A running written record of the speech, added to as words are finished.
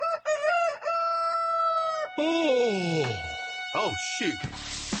Oh, shoot.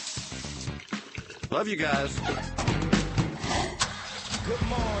 Love you guys. Good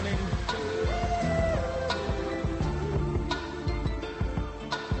morning.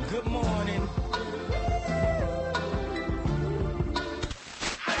 Good morning.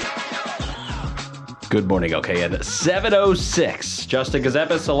 Good morning, okay, at 7:06. Justin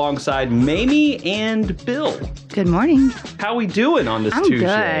Gazepis alongside Mamie and Bill. Good morning. How we doing on this I'm Tuesday?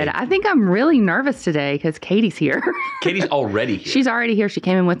 good. I think I'm really nervous today because Katie's here. Katie's already here. She's already here. She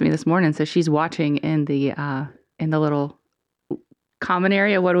came in with me this morning, so she's watching in the little common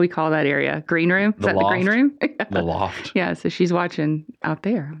area. What do we call that area? Green room? Is that the green room? The loft. Yeah, so she's watching out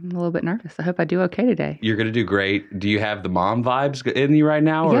there. I'm a little bit nervous. I hope I do okay today. You're going to do great. Do you have the mom vibes in you right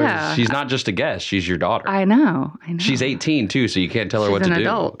now? Or Yeah. she's not just a guest. She's your daughter. I know. She's 18 too, so you can't tell her what to do. She's an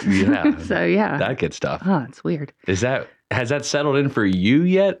adult. Yeah. So, yeah. That good stuff. Oh, it's weird. Has that settled in for you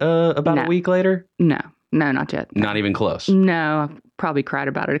yet about a week later? No, not yet. Not even close. No, I've probably cried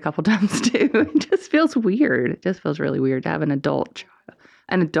about it a couple times too. It just feels weird. It just feels really weird to have an adult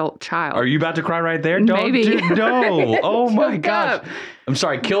child. Are you about to cry right there? Maybe. No. Oh my Choke gosh. up. I'm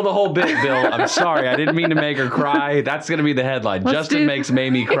sorry. Kill the whole bit, Bill. I'm sorry. I didn't mean to make her cry. That's going to be the headline. Justin makes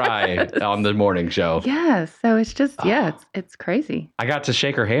Mamie cry on the morning show. Yeah. So it's just, it's crazy. I got to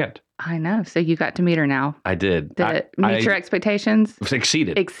shake her hand. I know. So you got to meet her now. I did. Did it meet your expectations?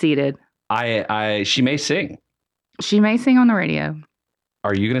 Exceeded. She may sing. She may sing on the radio.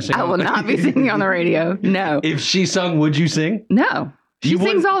 Are you going to sing? I will not be singing on the radio. No. If she sung, would you sing? No. She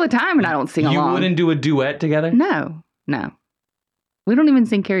sings all the time and I don't sing along. You wouldn't do a duet together? No. We don't even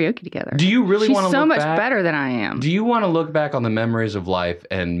sing karaoke together. Do you really want to look back? She's so much better than I am. Do you want to look back on the memories of life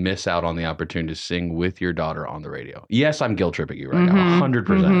and miss out on the opportunity to sing with your daughter on the radio? Yes, I'm guilt tripping you right now, 100%.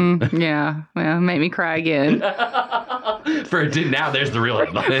 Mm-hmm. Yeah. Well, make me cry again. Now there's the real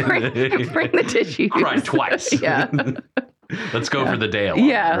headline. Bring the tissue. Cry twice. Yeah. Let's go for the day alone.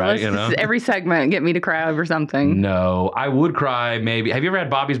 Yeah. Right? Every segment, get me to cry over something. No, I would cry maybe. Have you ever had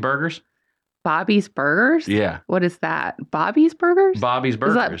Bobby's Burgers? Bobby's Burgers? Yeah. What is that? Bobby's Burgers? Bobby's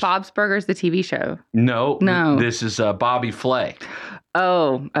Burgers. Is that Bob's Burgers, the TV show? No. No. This is Bobby Flay.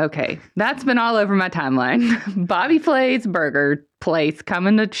 Oh, okay. That's been all over my timeline. Bobby Flay's burger place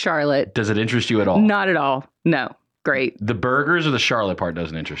coming to Charlotte. Does it interest you at all? Not at all. No. Great. The burgers or the Charlotte part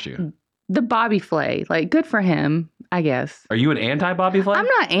doesn't interest you? The Bobby Flay. Like, good for him, I guess. Are you an anti-Bobby Flay? I'm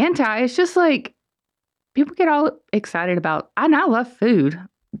not anti. It's just like, people get all excited about, I love food.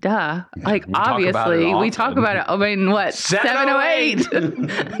 Duh. Like, obviously, we talk about it. I mean, what?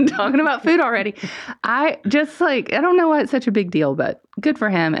 7:08. Talking about food already. I don't know why it's such a big deal, but good for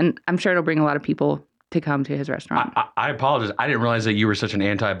him. And I'm sure it'll bring a lot of people to come to his restaurant. I apologize. I didn't realize that you were such an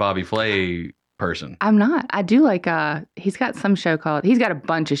anti-Bobby Flay person. I'm not. I do like, he's got some show called, he's got a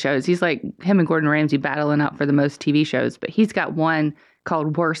bunch of shows. He's like him and Gordon Ramsay battling out for the most TV shows, but he's got one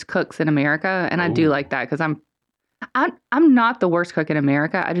called Worst Cooks in America. And I do like that because I'm not the worst cook in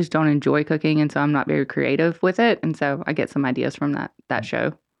America. I just don't enjoy cooking, and so I'm not very creative with it. And so I get some ideas from that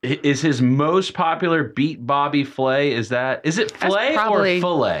show. Is his most popular Beat Bobby Flay? Is it Flay or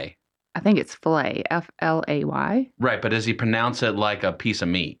Filet? I think it's Flay, Flay. Right, but does he pronounce it like a piece of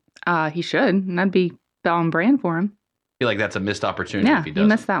meat? He should. And that'd be on brand for him. I feel like that's a missed opportunity Yeah, if he does. You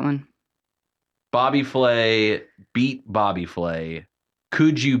missed that one. Bobby Flay, beat Bobby Flay.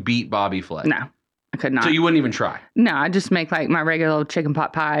 Could you beat Bobby Flay? No, I could not. So you wouldn't even try? No, I just make like my regular old chicken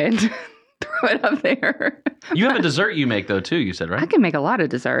pot pie and throw it up there. You have a dessert you make though too, you said, right? I can make a lot of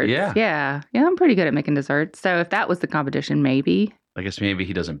desserts. Yeah. Yeah, I'm pretty good at making desserts. So if that was the competition, maybe. I guess maybe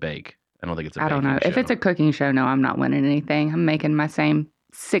he doesn't bake. I don't think it's a baking I don't know. show. If it's a cooking show, no, I'm not winning anything. I'm making my same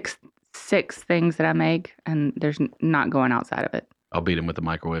six things that I make, and there's not going outside of it. I'll beat him with the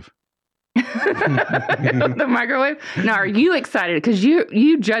microwave. The microwave? Now, are you excited? Because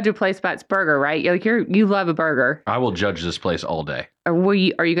you judge a place by its burger, right? You love a burger. I will judge this place all day. Are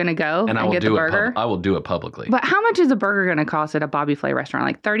you going to go and get the burger? I will do it publicly. But how much is a burger going to cost at a Bobby Flay restaurant?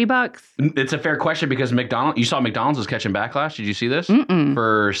 Like $30? It's a fair question because you saw McDonald's was catching backlash. Did you see this? Mm-mm.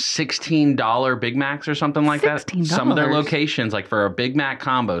 For $16 Big Macs or something like that. $16? Some of their locations, like for a Big Mac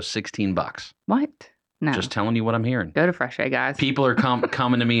combo, $16. What? No. Just telling you what I'm hearing. Go to Fresh Egg, guys. People are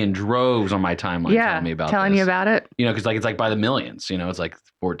coming to me in droves on my timeline telling me about telling this. you about it. You know, because it's like by the millions. You know, it's like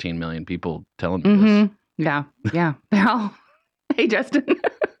 14 million people telling me this. Yeah. They're all, hey, Justin.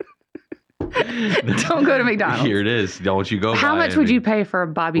 Don't go to McDonald's. Here it is. Don't you go. How much would you pay for a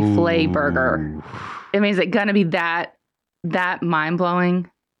Bobby Flay burger? I mean, is it going to be that mind blowing?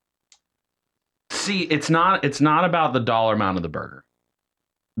 See, it's not about the dollar amount of the burger,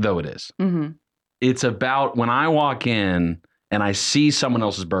 though it is. Mm-hmm. It's about when I walk in and I see someone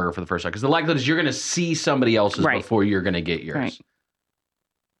else's burger for the first time, because the likelihood is you're going to see somebody else's Right. before you're going to get yours. Right.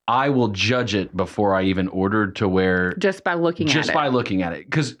 I will judge it before I even order to where Just by looking at it. just by looking at it.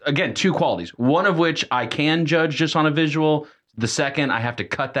 Because again, two qualities. One of which I can judge just on a visual. The second, I have to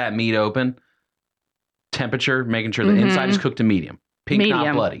cut that meat open. Temperature, making sure the inside is cooked to medium. Pink, not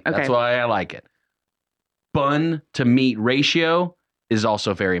Medium. bloody. That's Okay. why I like it. Bun to meat ratio is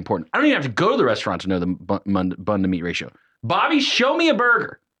also very important. I don't even have to go to the restaurant to know the bun to meat ratio. Bobby, show me a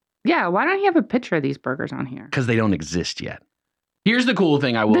burger. Yeah, why don't you have a picture of these burgers on here? Because they don't exist yet. Here's the cool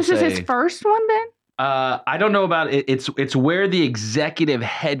thing I will This say. is his first one then? I don't know about it. It's where the executive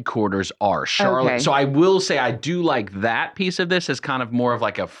headquarters are, Charlotte. Okay. So I will say I do like that piece of this as kind of more of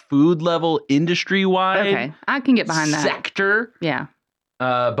like a food level, industry wide Okay, I can get behind that. sector. Yeah.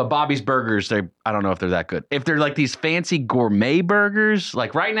 But Bobby's Burgers, I don't know if they're that good. If they're like these fancy gourmet burgers,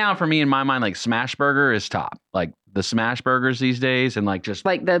 like right now for me in my mind, like Smash Burger is top. Like the Smash Burgers these days, and like just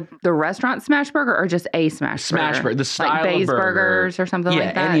Like the restaurant smash burger or just a smash burger? the style Like of Bay's burger. Burgers or something Yeah,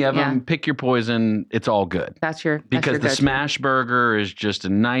 like that? any of Yeah. them. Pick your poison. It's all good. That's your Because the go-to. smash burger is just a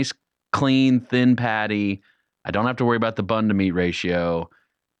nice, clean, thin patty. I don't have to worry about the bun to meat ratio.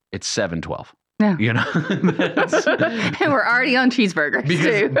 It's 7-12. Yeah. You know? That's- And we're already on cheeseburgers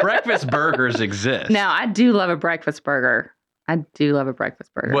because too. breakfast burgers exist. Now, I do love a breakfast burger. I do love a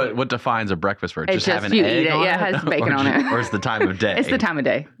breakfast burger. What defines a breakfast burger? It's have just an you egg eat it. on Yeah, it has bacon or on it. Or it's the time of day. It's the time of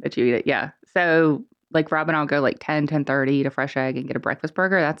day that you eat it. Yeah. So like Rob and I'll go like 10:30, eat a fresh egg and get a breakfast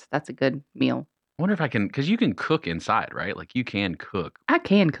burger. That's a good meal. I wonder if I can, because you can cook inside, right? Like you can cook. I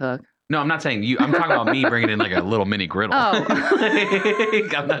can cook. No, I'm not saying you. I'm talking about me bringing in like a little mini griddle. Oh.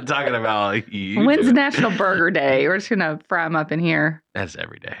 I'm not talking about you. When's do it. National Burger Day? We're just gonna fry them up in here That's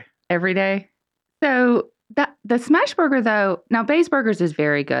every day. every day. So the smash burger though, now Bay's Burgers is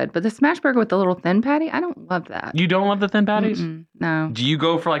very good, but the smash burger with the little thin patty, I don't love that. You don't love the thin patties? Mm-mm, no, Do you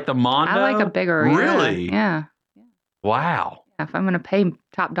go for like the Mondo? I like a bigger. yeah, Really? Yeah. Wow. If I'm gonna pay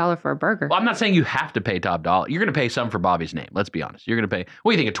top dollar for a burger, Well, I'm not saying you have to pay top dollar. You're going to pay some for Bobby's name. Let's be honest. You're going to pay.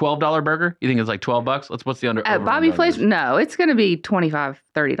 What do you think? A $12 burger? You think it's like $12? What's the under? at over Bobby under on Flay's, this? no, it's gonna be $25,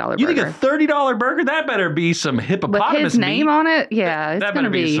 $30 You burger. think a $30 burger? That better be some With hippopotamus his name meat. on it, yeah, it's That gonna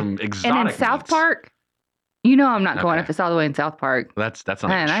better be be. some exotic. And in South meats. Park, you know I'm not going Okay. if it's all the way in South Park. That's not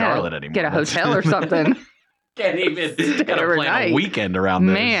Man, in I gotta Charlotte anymore. get a That's- hotel or something. Can't even got to plan overnight. a weekend around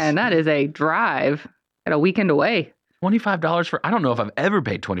this. Man, that is a drive. Got a weekend away. $25 for, I don't know if I've ever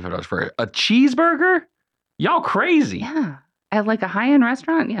paid $25 for a cheeseburger. Y'all crazy. Yeah. At like a high-end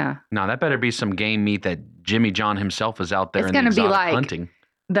restaurant, yeah. No, that better be some game meat that Jimmy John himself is out there It's in the gonna be exotic like- hunting.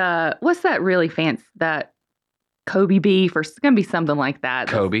 What's that really fancy, that Kobe beef, or it's gonna be something like that.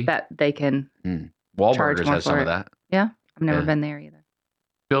 Kobe? That they can. charge Wahlburgers more has some for of it. that. I've never Yeah. been there either.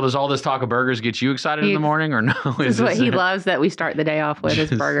 Bill, does all this talk of burgers get you excited in the He's- morning or no? This is what he loves that we start the day off with is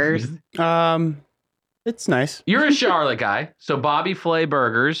Just- burgers. It's nice. You're a Charlotte guy. So Bobby Flay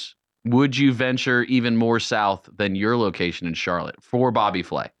Burgers, would you venture even more south than your location in Charlotte for Bobby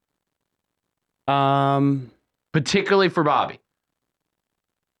Flay? Particularly for Bobby?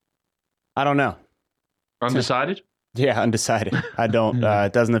 I don't know. Undecided? Yeah, undecided. I don't.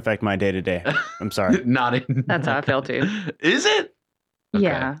 It doesn't affect my day to day. I'm sorry. Not in. That's how I feel too. Is it?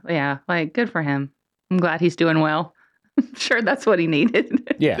 Okay. Yeah. Like, good for him. I'm glad he's doing well. I'm sure that's what he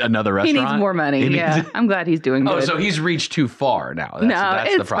needed. Yeah. Another He restaurant? needs more money. He Yeah. needs- I'm glad he's doing good. Oh, so he's reached too far now. That's, no, that's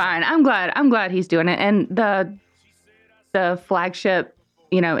the it's problem. fine. I'm glad he's doing it. And the flagship,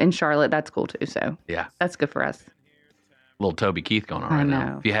 in Charlotte, that's cool too. So Yeah. that's good for us. Little Toby Keith going on I right now.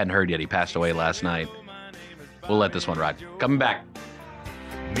 know. If you hadn't heard yet, he passed away last night. We'll let this one ride. Coming back.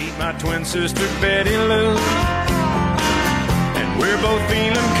 Meet my twin sister Betty Lou. And we're both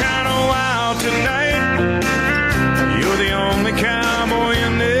feeling kind of wild tonight. You're the only cowboy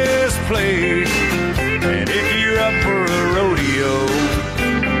in this place. And if you're up for a rodeo,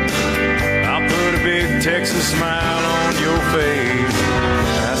 I'll put a big Texas smile on your face.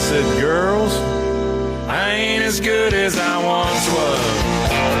 I said, girls, I ain't as good as I once was.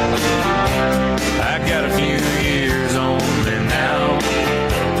 I got a few years on me now,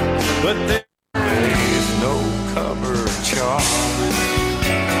 but there is no cover charge.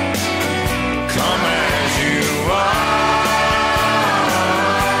 Come as you are.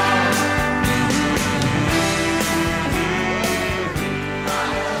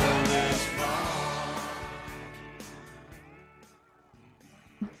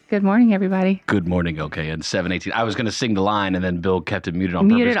 Good morning, everybody. Good morning, okay. And 7:18. I was going to sing the line, and then Bill kept it muted on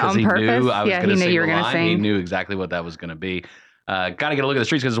Muted purpose on he purpose? knew I was Yeah, going to he knew sing you were the gonna line. He sing. knew exactly what that was going to be. Got to get a look at the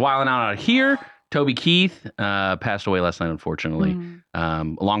streets because it's wilding out here. Toby Keith passed away last night, unfortunately.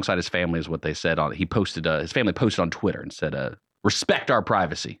 Alongside his family is what they said on. He posted. His family posted on Twitter and said, "Respect our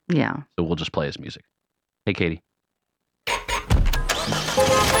privacy." Yeah. So we'll just play his music. Hey, Katie.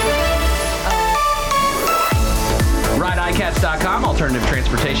 RideICats.com, alternative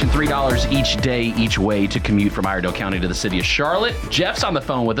transportation, $3 each day, each way to commute from Iredell County to the city of Charlotte. Jeff's on the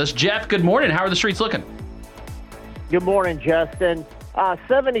phone with us. Jeff, good morning. How are the streets looking? Good morning, Justin.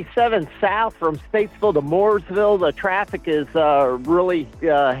 77 south from Statesville to Mooresville. The traffic is really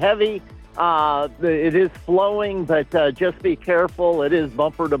heavy. It is flowing, but just be careful. It is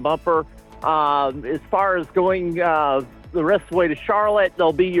bumper to bumper. As far as going the rest of the way to Charlotte,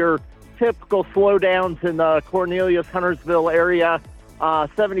 there'll be your typical slowdowns in the Cornelius, Huntersville area.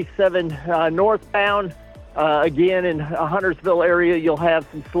 77 northbound. Again, in Huntersville area, you'll have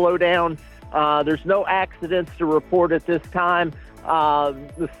some slowdown. There's no accidents to report at this time.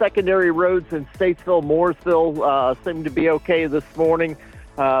 The secondary roads in Statesville, Mooresville seem to be okay this morning.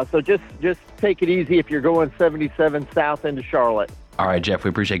 So just take it easy if you're going 77 south into Charlotte. All right, Jeff, we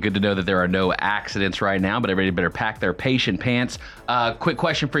appreciate it. Good to know that there are no accidents right now, but everybody better pack their patient pants. Quick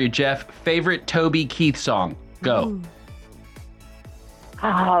question for you, Jeff. Favorite Toby Keith song? Go.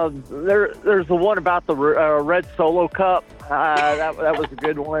 There's the one about the Red Solo Cup. That was a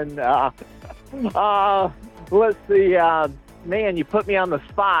good one. Let's see. Man, you put me on the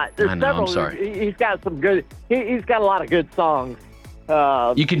spot. There's I know, several. I'm sorry. He's got some good. He's got a lot of good songs.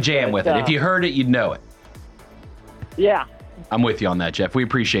 You can jam with it. If you heard it, you'd know it. Yeah. I'm with you on that, Jeff. We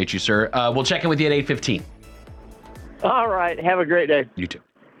appreciate you, sir. We'll check in with you at 8:15. All right. Have a great day. You too.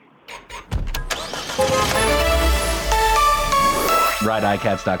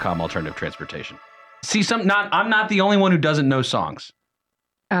 RideICats.com, alternative transportation. See, I'm not the only one who doesn't know songs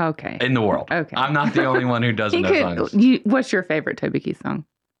Okay. in the world. Okay. I'm not the only one who doesn't know songs. What's your favorite Toby Keith song?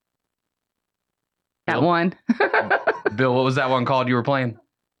 That Bill? one. Bill, what was that one called you were playing?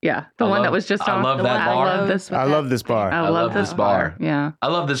 Yeah, the one that was just on. I love that bar. I love this. I love this bar. I love this bar. Yeah. I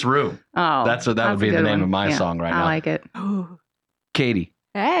love this room. Oh, That would be a the good name one. of my Yeah, song right I now. like it. Katie,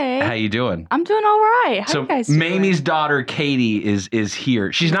 Hey. how you doing? I'm doing all right. How So you guys doing? Mamie's daughter Katie is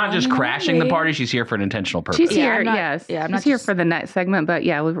here. She's not just crashing the party; she's here for an intentional purpose. She's Yeah, here. I'm not- Yes. yeah, I'm She's not here just- for the next segment, but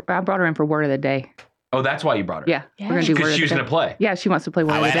yeah, I brought her in for word of the day. Oh, that's why you brought her. Yeah, Yeah. we're gonna do word Because of she the was day. gonna play. Yeah, she wants to play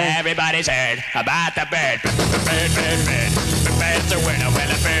word of the day. Everybody's heard about the bird. Bird's a winner. Well, a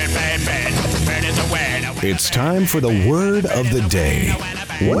bird is a winner. It's time for the word of the day.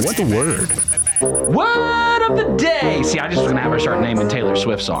 What's the word? Word of the day. See, I just was gonna have her start naming Taylor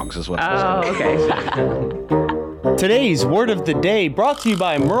Swift songs. Is what. Oh, okay. Today's word of the day brought to you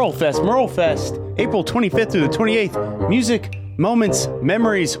by Merlefest. Merlefest, April 25th through the 28th. Music, moments,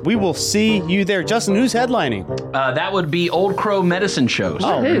 memories. We will see you there. Justin, who's headlining? That would be Old Crow Medicine Shows.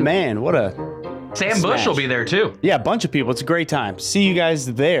 Oh, Woohoo. man, what a... Sam Bush smash. will be there too. Yeah, a bunch of people. It's a great time. See you guys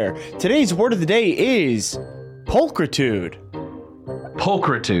there. Today's word of the day is pulchritude.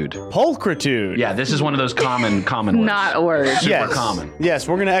 Pulchritude. Pulchritude. Yeah, this is one of those common words. Not a word. Super common. Yes,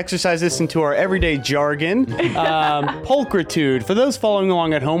 we're going to exercise this into our everyday jargon. Pulchritude. For those following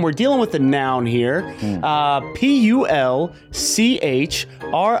along at home, we're dealing with the noun here.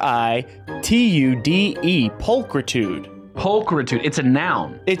 Pulchritude. Pulchritude. Pulchritude. It's a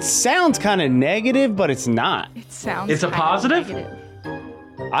noun. It sounds kind of negative, but it's not. It sounds It's a kinda positive? negative.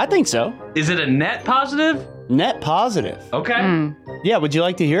 I think so. Is it a net positive? Net positive. Okay. Yeah, would you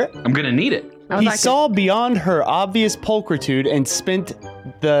like to hear it? I'm gonna need it. I would He like to- saw beyond her obvious pulchritude and spent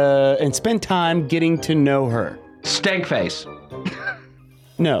time getting to know her. Stank face.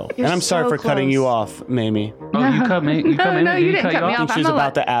 No, You're and I'm sorry so for cutting close. you off, Mamie. Oh, you cut me. You cut me. No, you didn't cut cut me I off. think she was I'm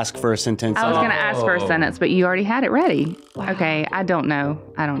about not- to ask for a sentence. I was going to ask for a Oh. sentence, but you already had it ready. Wow. Okay, I don't know.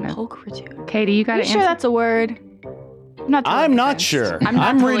 Pulchritude. Katie, you got Are to you sure that's a word? I'm not sure.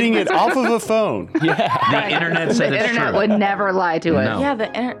 I'm reading it off of a phone. Yeah. The internet said The it's internet true. would never lie to us. No.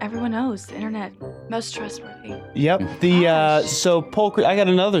 Yeah, everyone knows the internet most trustworthy. Yep. So I got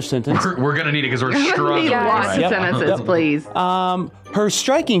another sentence. We're gonna need it because we're We struggling. need lots right? of Yep. sentences, Yep. please. Her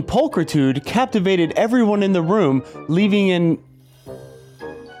striking pulchritude captivated everyone in the room, leaving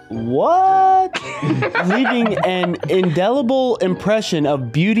an indelible impression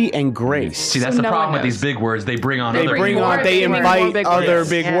of beauty and grace. See, that's So the no problem one with these knows. big words. They bring on They other bring words. on, they More invite big other words.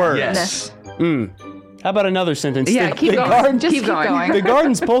 big Yeah. words. Yes. How about another sentence? Yeah, keep going. garden- Just Keep going. The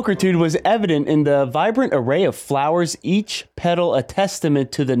garden's pulchritude was evident in the vibrant array of flowers, each petal a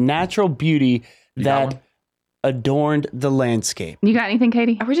testament to the natural beauty got that one? adorned the landscape. You got anything,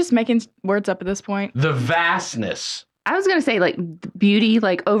 Katie? Are we just making words up at this point? The vastness. I was going to say like beauty,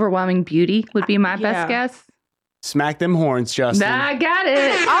 like overwhelming beauty would be my Yeah. best guess. Smack them horns, Justin. I got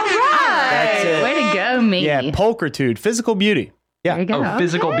it. All right. That's it. Way to go, me. Yeah, pulchritude, physical beauty. Yeah. There you go. Oh,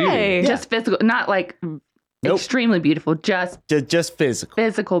 physical beauty. Just physical, not like extremely beautiful, just physical.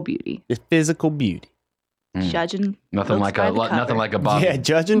 Physical beauty. Just physical beauty. Judging Nothing books like by a the cover. nothing like a Bob. Yeah,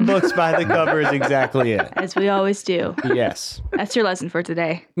 judging books by the cover is exactly it. As we always do. Yes. That's your lesson for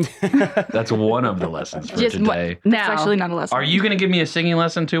today. That's one of the lessons for Just today. It's actually not a lesson. Are you going to give me a singing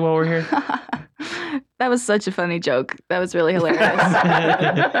lesson too while we're here? That was such a funny joke. That was really hilarious.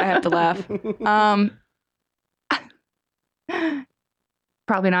 I have to laugh.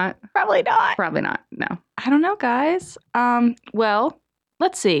 Probably not. Probably not. Probably not. No. I don't know, guys. Well,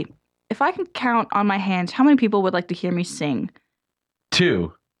 let's see. If I can count on my hands, how many people would like to hear me sing?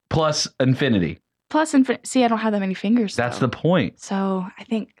 2 plus infinity. Plus, see, I don't have that many fingers. That's though. the point. So I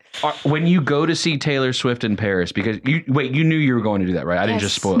think When you go to see Taylor Swift in Paris, because you knew you were going to do that, right? I didn't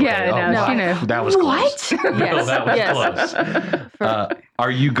just spoil it. Yeah, Okay. no, she knew. That was close. What? No, Yes, that was yes. close.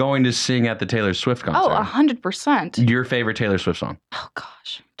 Are you going to sing at the Taylor Swift concert? Oh, 100%. Your favorite Taylor Swift song? Oh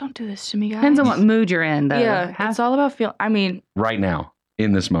gosh, don't do this to me, guys. Depends on what mood you're in, though. Yeah, it's all about feel. I mean, Right now,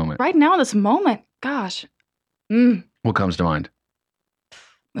 in this moment. right now, this moment. Gosh, I'm What comes to mind?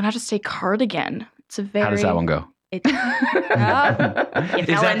 gonna have to say Cardigan. It's a very. How does that one go? It, you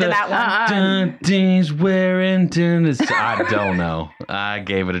fell into that one. Days wearing I don't know. I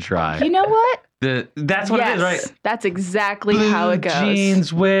gave it a try. You know what? That's what it is, right? That's exactly how it goes.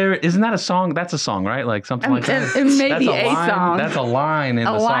 Jeans wear. Isn't that a song? That's a song, right? Like something like that. It may be That's a line. song. That's a line in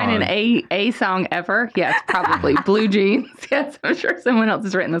a the line song. in a song ever? Yes, probably. Blue Jeans. Yes, I'm sure someone else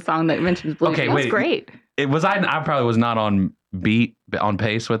has written the song that mentions blue Okay, jeans. wait. That's great. It was I probably was not on beat, on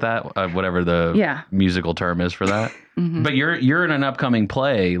pace with that, whatever the musical term is for that. Mm-hmm. But you're in an upcoming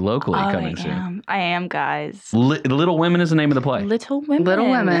play locally coming soon. I am, guys. Little Women is the name of the play, Little Women. Little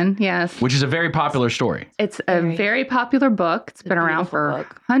Women, yes. which is a very popular story. It's a very popular book. It's been around for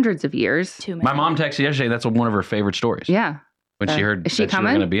hundreds of years. Too many. My mom texted yesterday. That's one of her favorite stories. Yeah. When she heard is she that you were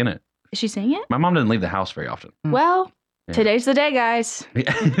coming? going to be in it. Is she saying it? My mom didn't leave the house very often. Well, Yeah. today's the day, guys.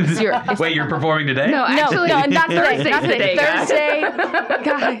 Wait, you're performing today? No, actually, no, not today. Thursday's Not the today. day, guys. Thursday,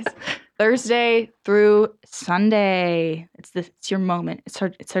 guys. Thursday through Sunday. It's your moment. It's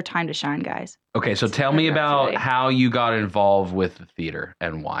her time to shine, guys. Okay, so tell me about today. how you got involved with the theater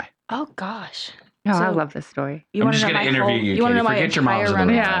and why. Oh gosh. No, I So- love this story. You I'm want just to know going to my interview whole, you, want to Katie. know my Forget your mom's in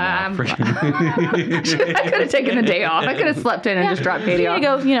the entire room rundown? right now. I could have taken the day off. I could have slept in and just dropped Katie You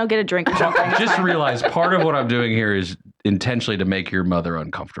off. need to go, get a drink or something. It's Just fine. realize part of what I'm doing here is intentionally to make your mother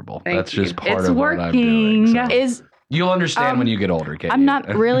uncomfortable. Thank That's just you. part It's of what I'm doing. working. so. Is You'll understand when you get older, Katie. I'm not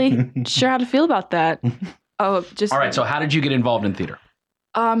really sure how to feel about that. Oh, just All right, so how did you get involved in theater?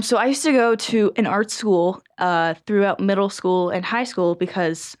 So I used to go to an art school throughout middle school and high school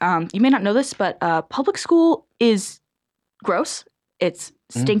because you may not know this, but public school is gross. It's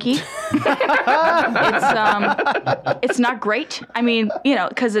stinky. It's not great. I mean,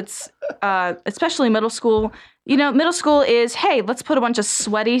 because it's especially middle school. Middle school is, hey, let's put a bunch of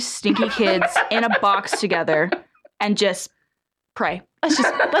sweaty, stinky kids in a box together and just pray. Let's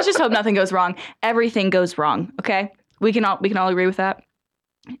just hope nothing goes wrong. Everything goes wrong. Okay, we can all agree with that.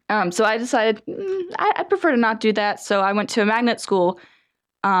 So I decided I prefer to not do that. So I went to a magnet school.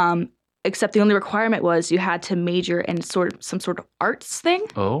 Except the only requirement was you had to major in some sort of arts thing,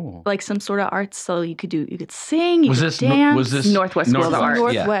 Oh. like some sort of arts. So you could sing, you Was could this dance. was this Northwest School of Art.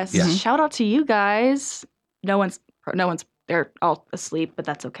 Northwest. Yeah. Shout out to you guys. No one's they're all asleep, but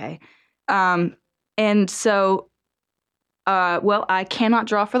that's okay. And so, well, I cannot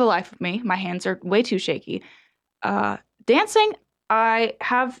draw for the life of me. My hands are way too shaky. Dancing, I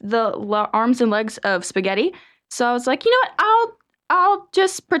have the arms and legs of spaghetti. So I was like, you know what? I'll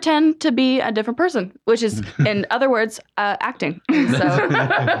just pretend to be a different person, which is, in other words, acting.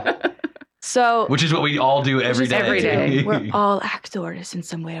 So Which is what we all do every day. every day. we're all actors in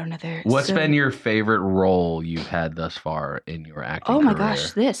some way or another. What's So- been your favorite role you've had thus far in your acting Oh my career?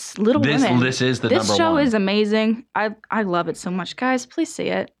 gosh, Little This Women. is the This number show one. is amazing. I love it so much, guys. Please see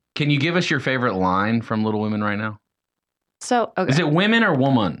it. Can you give us your favorite line from Little Women right now? So okay. Is it women or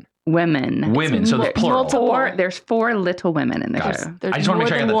woman? Women. Women, so it's plural. multiple. There's 4 little women in the Got show. it. There's I just want to more make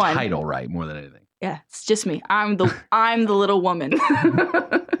sure I got than the one. title right more than anything. Yeah, it's just me. I'm the little woman.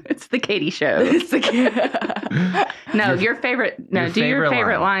 It's the Katie show. It's the No, your favorite. No, your do your favorite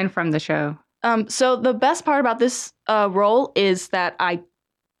favorite line. line from the show. So the best part about this role is that I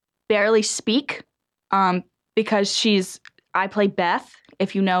barely speak, because I play Beth.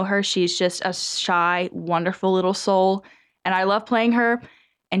 If you know her, she's just a shy, wonderful little soul, and I love playing her.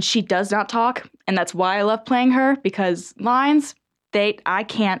 And she does not talk, and that's why I love playing her, because lines, I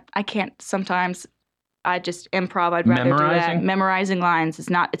can't sometimes I just improv. I'd rather do that. Memorizing? Memorizing lines.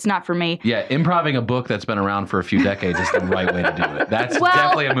 It's not for me. Yeah, improving a book that's been around for a few decades is the right way to do it. That's Well,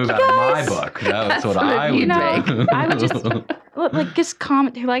 definitely a move out of my guys, book. That's what what I you would know, do. I would just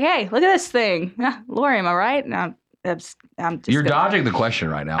comment. Like, hey, look at this thing. Lori, am I right? No, I'm just You're gonna- dodging the question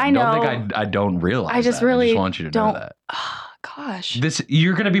right now. I Don't know. think I don't realize I just that. really I just want you to know don't. that. Oh, gosh.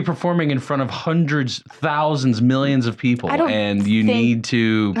 You're going to be performing in front of hundreds, thousands, millions of people, I don't and you think- need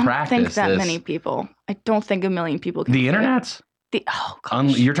to I don't practice think that this. many people. I don't think a million people can. The do it. internet's? Oh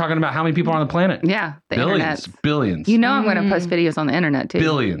gosh. You're talking about how many people are on the planet? Yeah, the Billions, internet. billions. You know I'm going to post videos on the internet too.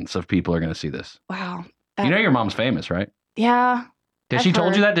 Billions of people are going to see this. Wow. You know your mom's famous, right? Yeah. Did I've she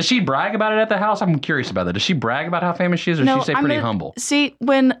told you heard. that? Does she brag about it at the house? I'm curious about that. Does she brag about how famous she is, or does she say I'm pretty gonna- humble? See,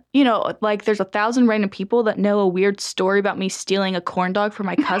 when, like there's 1,000 random people that know a weird story about me stealing a corn dog from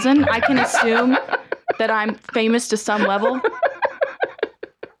my cousin, I can assume that I'm famous to some level.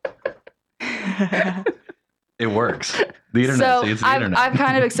 It works. The internet. So See, it's the I've internet.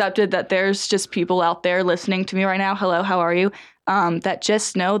 kind of accepted that there's just people out there listening to me right now. Hello, how are you? That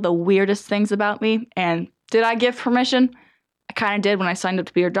just know the weirdest things about me. And did I give permission? I kind of did when I signed up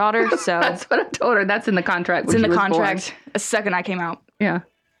to be your daughter. So That's what I told her. That's in the contract. it's when in the she was born. contract. The second I came out. Yeah.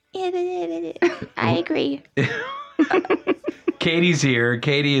 I agree. Katie's here.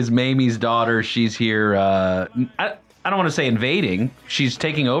 Katie is Mamie's daughter. She's here. I don't want to say invading. She's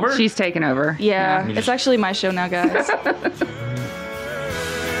taking over. She's taken over. Yeah, it's actually my show now, guys.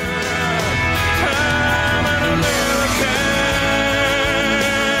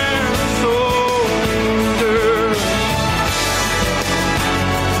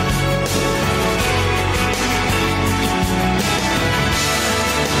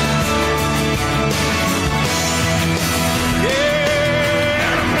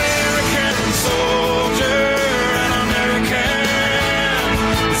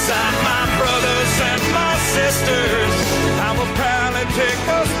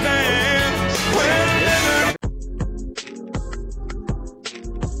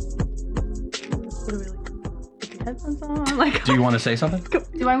 Headphones on. Like, Do you want to say something?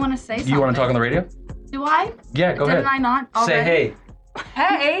 do I want to say Do something? you want to talk on the radio? Do I? Yeah, go Didn't ahead. I not Say already? hey.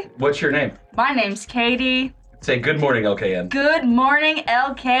 Hey, What's your name? my name's Katie. Say good morning, LKN. Good morning,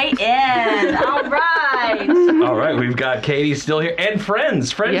 LKN. All right. All right, we've got Katie still here and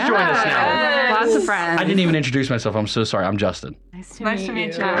friends. Friends Yeah. join us now. Lots of friends. I didn't even introduce myself. I'm so sorry. I'm Justin. Nice to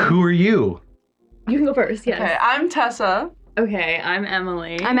meet you. Who are you? You can go first. Yes. Okay, I'm Tessa. Okay, I'm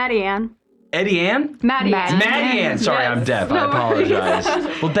Emily. I'm Eddie Ann. Eddie Ann? Maddie. Maddie Ann. Sorry, I'm deaf. I apologize.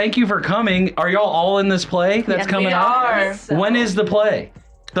 Well, thank you for coming. Are y'all all in this play that's coming we up? are. When is the play?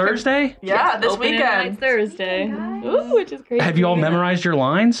 Thursday? Yeah, this Opening weekend. night's Thursday. Ooh, which is crazy. Have you all memorized your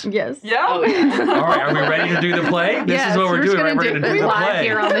lines? Yes. Yeah. All right, are we ready to do the play? This Yes, is what we're doing, right? We're going going to do the live play.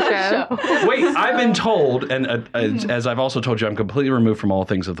 here on the show. Wait, I've been told, and as I've also told you, I'm completely removed from all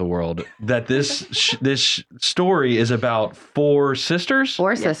things of the world, that this story is about four sisters?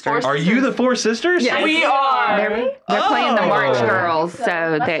 Four sisters. Are you the four sisters? Yes. We are. They're playing the March Oh. Girls,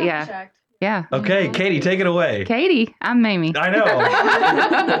 so they, yeah. Yeah. Okay, Katie, take it away. Katie, I'm Mamie. I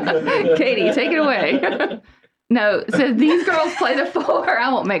know. Katie, take it away. No, so these girls play the four. I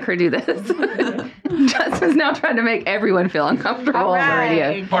won't make her do this. Justin's now trying to make everyone feel uncomfortable on the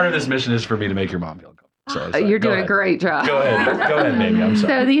radio. Part of this mission is for me to make your mom feel comfortable. So it's like, You're go doing ahead. a great job. Go ahead, baby. I'm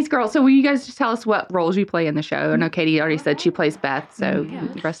sorry. So these girls, so will you guys just tell us what roles you play in the show? I know Katie already said she plays Beth, so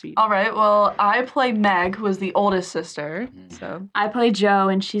the rest of you. All right. Well, I play Meg, who is the oldest sister. So I play Jo,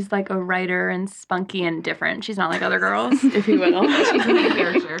 and she's like a writer and spunky and different. She's not like other girls, if you will. she's a main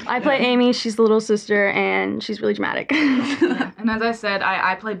character. I play Amy. She's the little sister, and she's really dramatic. And as I said,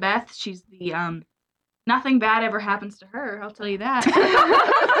 I play Beth. She's the nothing bad ever happens to her. I'll tell you that.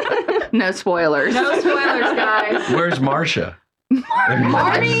 No spoilers. No spoilers, guys. Where's Marcia?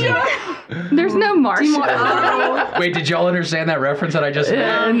 There's no Marcia. Wait, did y'all understand that reference that I just made?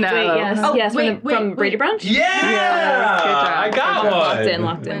 No. Wait, yes, Oh, yes, wait, from Brady Bunch? Yeah! I got one.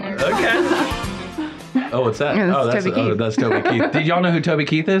 Locked in. Okay. Oh, what's that? Yeah, Oh, that's Toby Keith. That's Toby Keith. Did y'all know who Toby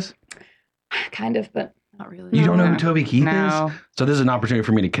Keith is? Kind of, but not really. You don't know who Toby Keith No. is? So this is an opportunity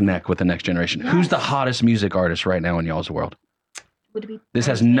for me to connect with the next generation. Who's the hottest music artist right now in y'all's world? Would it be This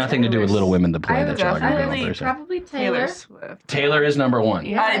has nothing to do with Little Women, the play that y'all are going to be on definitely Thursday. Probably Taylor Swift. Taylor is number one.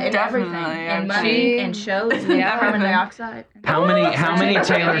 I definitely and am. money and shows and carbon dioxide. How many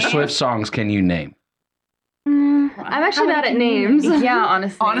Taylor Swift songs can you name? I'm actually bad at names. Yeah,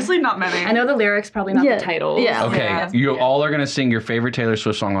 honestly. Honestly, not many. I know the lyrics, probably not Yeah. the titles. Yeah. Okay, Yeah. you all are going to sing your favorite Taylor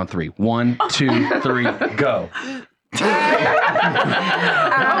Swift song on 3. 1, 2, 3, go.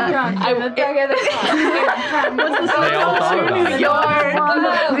 They all thought about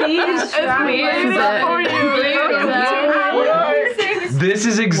it. It's weird. This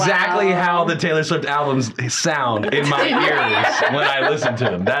is exactly how the Taylor Swift albums sound in my ears when I listen to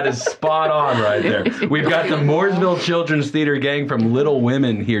them. That is spot on right there. We've got the Mooresville Children's Theater gang from Little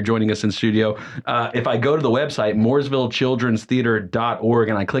Women here joining us in studio. If I go to the website, mooresvillechildrenstheater.org,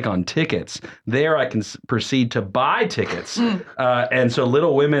 and I click on tickets, there I can proceed to buy tickets. And so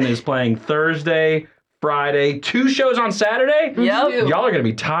Little Women is playing Thursday, Friday, 2 shows on Saturday? Yep. Y'all are going to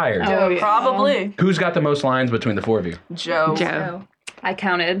be tired. Probably. Who's got the most lines between the 4 of you? Joe. I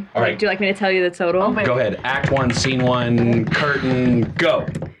counted. All right. Do you like me to tell you the total? Go ahead. Act 1, Scene 1, curtain, go.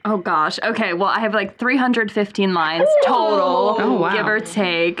 Oh gosh. Okay. Well, I have like 315 lines total, give or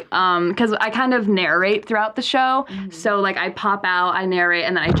take. Because I kind of narrate throughout the show. So like I pop out, I narrate,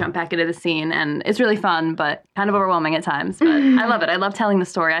 and then I jump back into the scene, and it's really fun, but kind of overwhelming at times. But I love it. I love telling the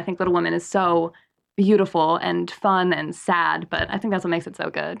story. I think Little Women is so beautiful and fun and sad, but I think that's what makes it so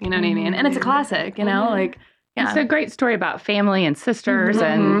good. You know what I mean? And it's a classic. You know, like. Yeah. It's a great story about family and sisters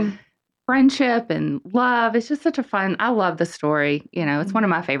and friendship and love. It's just such a fun, I love the story. You know, it's one of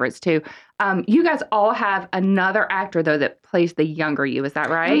my favorites too. You guys all have another actor though that plays the younger you. Is that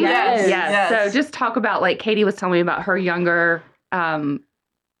right? Yes. So just talk about, like Katie was telling me about her younger, the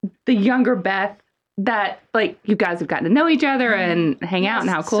younger Beth, that like you guys have gotten to know each other and hang out and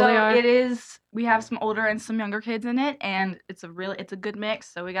how cool they are. It is. We have some older and some younger kids in it, and it's a good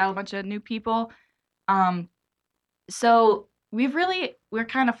mix. So we got a bunch of new people. So we're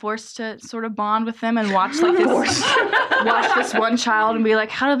kind of forced to sort of bond with them and watch like this, watch this one child and be like,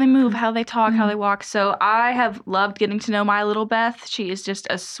 how do they move? How do they talk? How do they walk? So I have loved getting to know my little Beth. She is just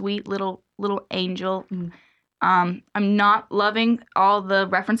a sweet little angel. I'm not loving all the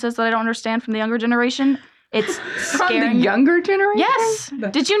references that I don't understand from the younger generation. It's scaring. From the younger generation? Yes.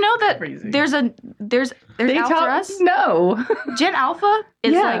 Did you know that there's Alpha Us? No. Gen Alpha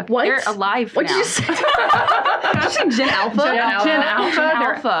is like what? they're alive What'd now. you say? Did you say Gen Alpha? Gen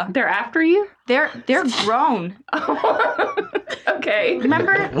Alpha? They're after you? They're grown. Okay.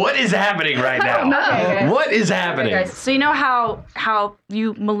 Remember? What is happening right now? Okay. What is happening? Okay, so you know how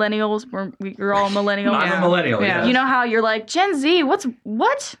you millennials, you're all millennials. I'm a millennial. Yeah. You know how you're like Gen Z?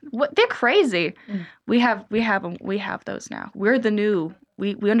 What? They're crazy. We have those now. We're the new.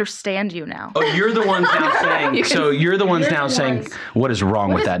 We understand you now. Oh, you're the ones now saying. So you're the ones now saying, what is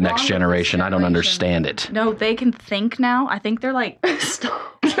wrong with that next generation? I don't understand it. No, they can think now. I think they're like.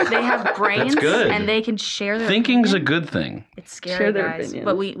 They have brains. That's good. And they can share their. Thinking's a good thing. It's scary, guys.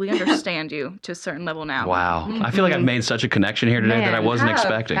 But we understand you to a certain level now. Wow. I feel like I've made such a connection here today that I wasn't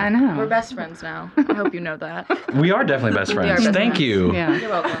expecting. I know. We're best friends now. I hope you know that. We are definitely best friends. best Thank friends. you. Yeah. You're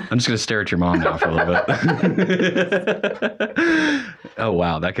welcome. I'm just going to stare at your mom now for a little bit. Oh,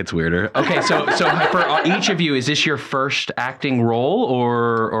 wow. That gets weirder. Okay, so for each of you, is this your first acting role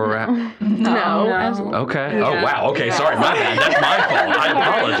or No. Okay. Oh, wow. Okay, sorry. My bad. That's my fault. I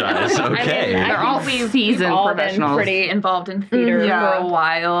apologize. Okay. They're all seasoned all been professionals. pretty involved in theater Yeah. for a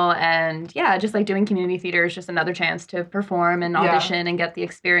while, and just like doing community theater is just another chance to perform and audition and get the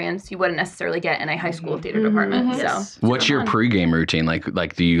experience you wouldn't necessarily get in a high school theater department. So What's your pregame routine?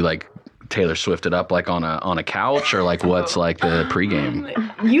 Like do you like Taylor Swift it up like on a couch, or like what's like the pregame?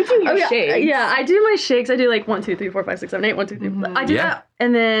 you do your shakes. Yeah, I do my shakes. I do like 1, 2, 3, 4, 5, 6, 7, 8, 1, 2, 3. I do that,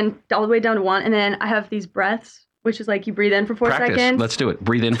 and then all the way down to 1, and then I have these breaths, which is like you breathe in for 4 Practice. seconds. Let's do it.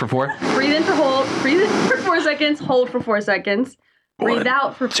 Breathe in for 4. Breathe in for 4 seconds, hold for 4 seconds. Breathe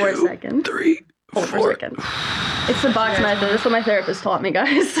out for 4 seconds. 3, hold for 4 seconds. It's the box method. That's what my therapist taught me,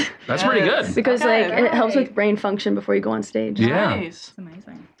 guys. That's pretty good. Because it helps with brain function before you go on stage. Yeah. It's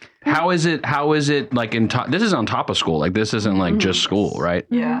amazing. How is it like this is on top of school? Like this isn't like just school, right?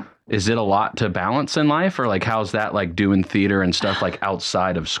 Yeah. Is it a lot to balance in life, or like how's that like doing theater and stuff like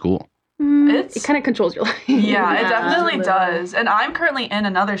outside of school? It kind of controls your life. Yeah, it definitely does. And I'm currently in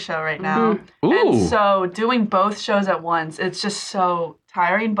another show right now. Ooh. And so doing both shows at once, it's just so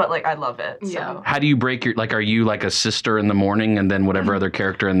tiring, but like I love it. So How do you break your are you like a sister in the morning and then whatever other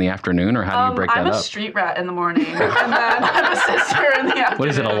character in the afternoon, or how do you break I'm that a up? street rat in the morning, and then I'm a sister in the afternoon. What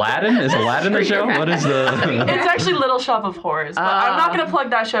is it, Aladdin? Is Aladdin the show? What is the It's actually Little Shop of Horrors, but I'm not going to plug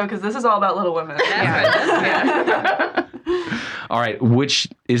that show because this is all about Little Women. All right,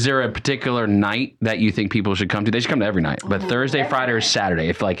 is there a particular night that you think people should come to? They should come to every night, but Thursday, Friday, or Saturday.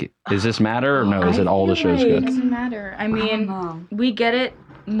 If like, does this matter or no? Is it all the shows It good? doesn't matter. I mean, we get it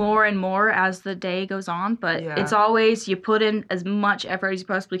more and more as the day goes on, but it's always you put in as much effort as you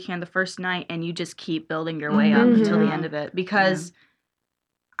possibly can the first night, and you just keep building your way up until the end of it. Because,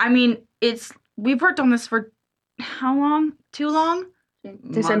 I mean, we've worked on this for how long? Too long?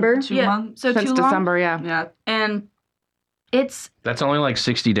 December? 2 months. So Since too long. December, yeah. Yeah. And That's only like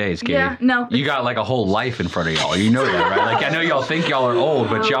 60 days, Katie. Yeah, no. You got like a whole life in front of y'all. You know that, right? Like I know y'all think y'all are old,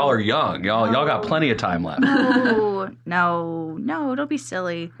 but y'all are young. Y'all got plenty of time left. Oh, no, don't be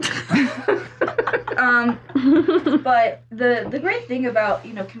silly. But the great thing about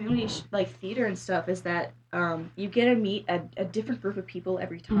community like theater and stuff is that you get to meet a different group of people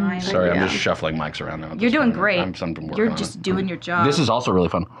every time. Sorry, I'm just shuffling mics around now. You're doing great. I'm working You're on just it. doing your job. This is also really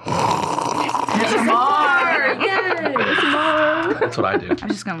fun. ASMR! Yay! ASMR! That's what I do. I'm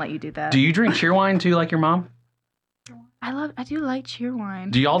just gonna let you do that. Do you drink Cheerwine too, like your mom? I do like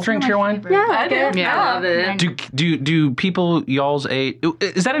Cheerwine. Do y'all drink Cheerwine? Yeah, I do. Yeah, I love it. Do people y'all's age?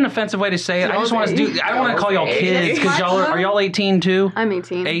 Is that an offensive way to say it? I just want to do. I don't want to call y'all kids because are y'all 18 too? I'm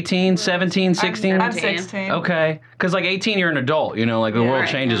 18. 18, 17, 16? I'm 16. Okay, because like 18, you're an adult. Like the world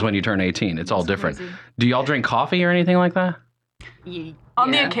changes when you turn 18. It's all different. Do y'all drink coffee or anything like that? On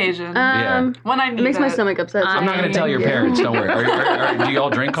the occasion. When I need it makes my stomach upset. I'm not going to tell your parents. Don't worry. Do y'all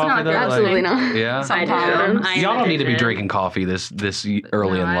drink coffee though? Absolutely not. Yeah. Sometimes. Y'all don't need to be drinking coffee this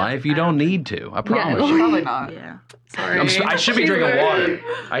early in life. You don't need to. I promise. Probably not. Yeah. I should be drinking water.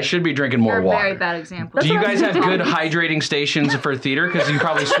 I should be drinking more water. Very bad example. Do you guys have good hydrating stations for theater? Because you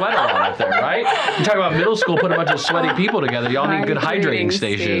probably sweat a lot up there, right? You talk about middle school, put a bunch of sweaty people together. Y'all need good hydrating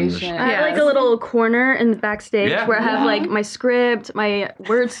stations. I have like a little corner in the backstage where I have like my script, my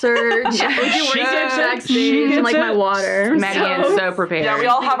word search, we do research backstage, and like my water. Maddie Ann's so prepared. Yeah, we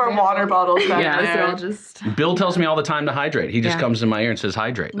all have our water bottles back there. They're all just... Bill tells me all the time to hydrate. He just comes in my ear and says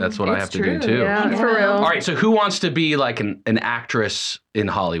hydrate. That's what I have to do too. Yeah, for real. All right, so who wants to be like an actress in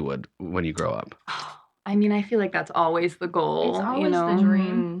Hollywood when you grow up? I mean, I feel like that's always the goal. It's always the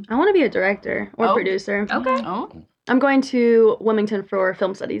dream. I want to be a director or producer. Okay. Oh. I'm going to Wilmington for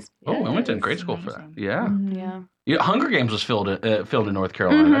film studies. Oh, Wilmington, great school for that. Yeah. Yeah. Hunger Games was filmed in North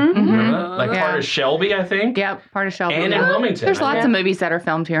Carolina. Remember that? Like part of Shelby, I think. Yep, part of Shelby. And in Wilmington. There's lots of movies that are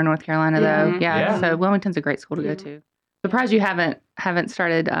filmed here in North Carolina, though. Yeah. So Wilmington's a great school to go to. Surprised you haven't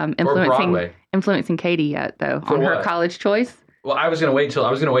started Broadway. influencing Katie yet, though, For on her what? college choice. Well, I was gonna wait till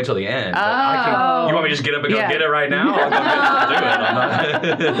the end. But you want me to just get up and go get it right now? I'll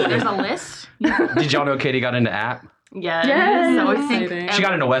go do it. There's a list. Did y'all know Katie got into app? Yes. So I think She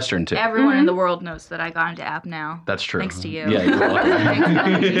got into Western too. everyone in the world knows that I got into app now. That's true. Thanks to you. Yeah, you're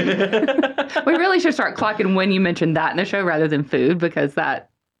welcome. We really should start clocking when you mentioned that in the show rather than food, because that.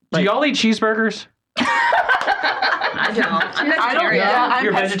 Do y'all eat cheeseburgers? I don't. I don't. Yeah, I'm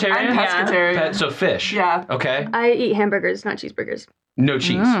You're vegetarian? I'm pescatarian. So fish. Yeah. Okay. I eat hamburgers, not cheeseburgers. No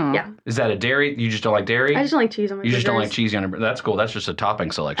cheese. Yeah. Is that a dairy? You just don't like dairy? I just don't like cheese on my You just don't burgers. like cheese on your. That's cool. That's just a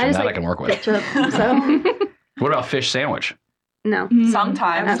topping selection. I just That I like can work with. ketchup, so What about fish sandwich? no.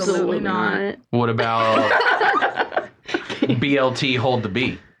 Sometimes. Absolutely not. What about BLT hold the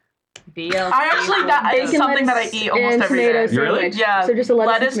B? I actually, that is Bacon, something that I lettuce, eat almost and every tomato day. Really? sandwich. Yeah. So just a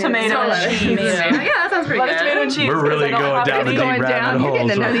lettuce, tomato, and cheese. Yeah, that sounds pretty Lettuce, good. tomato, and cheese. We're really 'cause I don't going have down the any- deep Going rabbit down. You're holes. getting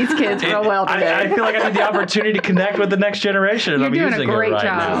to know these kids real well today. I feel like I need the opportunity to connect with the next generation. You're I'm doing a using great it right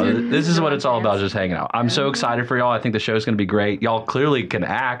job. now. This is what it's all about, just hanging out. I'm so excited for y'all. I think the show's going to be great. Y'all clearly can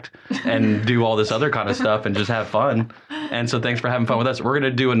act and do all this other kind of stuff and just have fun. And so thanks for having fun with us. We're going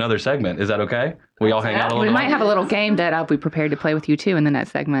to do another segment. Is that okay? We all hang out a little We bit? might have a little game that we prepared to play with you too in the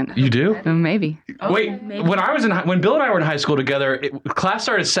next segment. You do? Maybe. Wait, when Bill and I were in high school together, class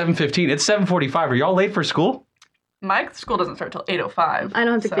started at 7:15. It's 7:45. Are y'all late for school? My school doesn't start till 8:05. I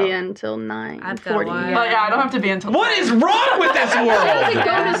don't have to be in until 9:40. But yeah, I don't have to be until. What is wrong with this She doesn't world?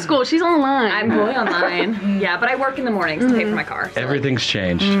 go to school. She's online. I'm going online. Yeah, but I work in the mornings to pay for my car. Everything's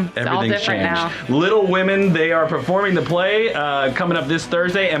changed. all Everything's different changed. now. Little Women, they are performing the play coming up this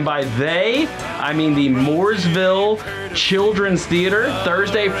Thursday. And by they, I mean the Mooresville Children's Theater.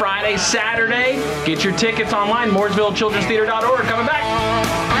 Thursday, Friday, Saturday. Get your tickets online, mooresvillechildrenstheater.org. Coming back.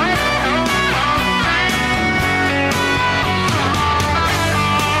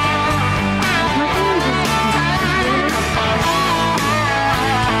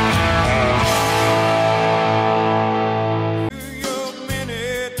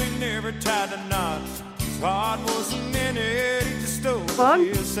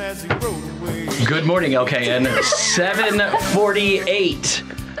 Good morning, LKN. 7:48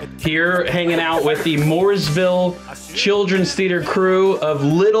 here, hanging out with the Mooresville Children's Theater crew of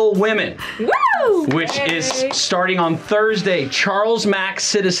Little Women. Woo! Which is starting on Thursday, Charles Mack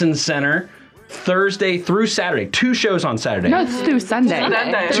Citizen Center, Thursday through Saturday. 2 shows on Saturday. No, it's through Sunday.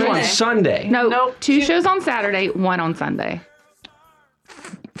 2 on Sunday. No, 2 shows on Saturday, 1 on Sunday.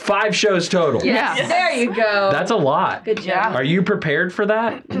 5 shows total. Yes. There you go. That's a lot. Good job. Are you prepared for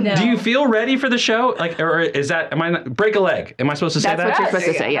that? No. Do you feel ready for the show? Like, or is that? Am I not, break a leg? Am I supposed to say that? That's what you're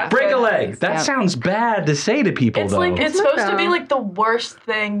supposed to say. Yeah. Break a leg. That Yeah. sounds bad to say to people, It's though. like it's supposed to be like the worst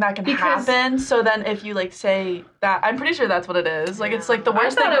thing that can Because- happen. So then if you like say that, I'm pretty sure that's what it is. Like it's like the I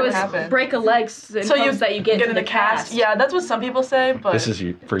worst thing thought that it can was happen. break a leg in so you hopes that you get in the cast. Yeah, that's what some people say. But This is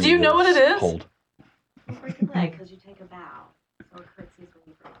for you. do you know what it is? Hold. Because you take a vow. So it curtsies when you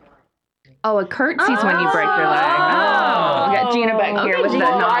break your leg. Oh, a curtsy's when you break your leg. Oh. We got Gina back here with the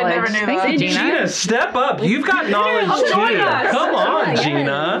Well, I knowledge. never knew Thank that. you, Gina. Gina, step up. You've got knowledge join too. us. Come on, Yes.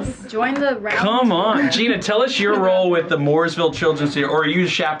 Gina. Join the round. Come on, Gina. Tell us your role with the Mooresville Children's Theater, or are you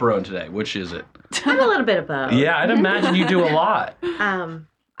chaperone today? Which is it? I'm a little bit of both. Yeah, I'd imagine you do a lot.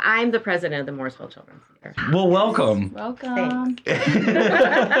 I'm the president of the Mooresville Children's Theater. Well, welcome. Welcome.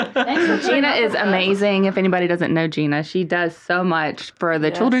 Gina is amazing. If anybody doesn't know Gina, she does so much for the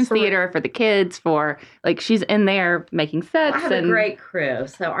children's theater, for the kids, for like she's in there making sets. I have a great crew.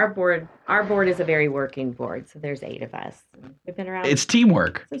 So our board is a very working board. So there's 8 of us. We've been around. It's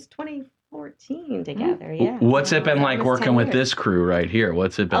teamwork. Since 2014 together. Yeah. What's it been like Almost working 10 with years. this crew right here?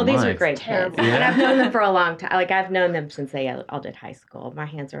 What's it been Oh, like? these are great kids. Yeah? And I've known them for a long time. Like, I've known them since they all did high school. My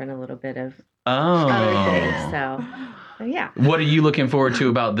hands are in a little bit of other things. So yeah. What are you looking forward to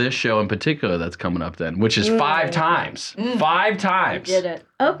about this show in particular that's coming up then? Which is 5 times. 5 times. Did it.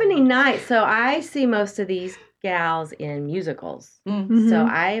 Opening night. So I see most of these gals in musicals. So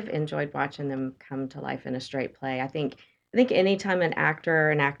I've enjoyed watching them come to life in a straight play. I think anytime an actor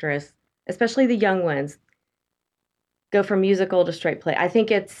or an actress, especially the young ones, go from musical to straight play, I think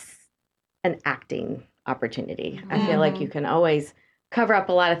it's an acting opportunity. I feel like you can always cover up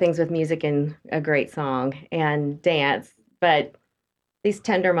a lot of things with music and a great song and dance, but these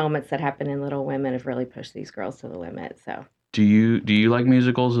tender moments that happen in Little Women have really pushed these girls to the limit. So Do you like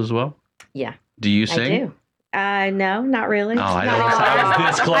musicals as well? yeah. Do you sing? I do. No, not really. Oh, I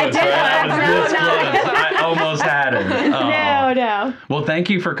was this close, right? I was this close. I almost had her. Oh. No. Well, thank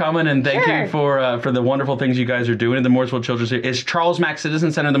you for coming, and thank you for the wonderful things you guys are doing at the Mooresville Children's Theater. Is Charles Mack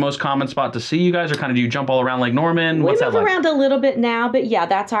Citizen Center the most common spot to see you guys, or kind of do you jump all around like Norman? What's We that move like? around a little bit now, but yeah,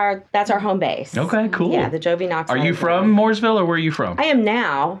 that's our home base. Okay, cool. Yeah, the Jovi Knox. Are you from Mooresville, or where are you from? I am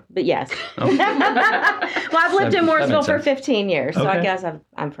now, but yes. Well, I've lived in That makes Mooresville for sense. 15 years, so I Okay. guess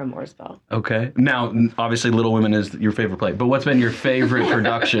I'm from Mooresville. Okay. Now, obviously, Little Women is your favorite play, but what's been your favorite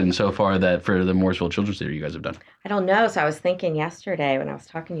production so far that for the Mooresville Children's Theater you guys have done? I don't know. So I was thinking yesterday when I was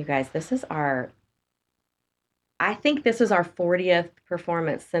talking to you guys, I think this is our 40th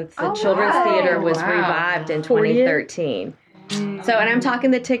performance since the Children's Theater was revived in 2013. So, and I'm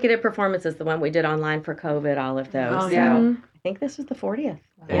talking the ticketed performances, the one we did online for COVID, all of those. Oh, so yeah. I think this is the 40th.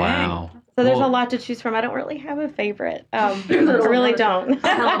 Wow. So there's Well, a lot to choose from. I don't really have a favorite. I really don't.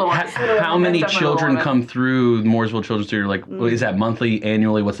 How many children come through Mooresville Children's Theater? Like, Mm. is that monthly,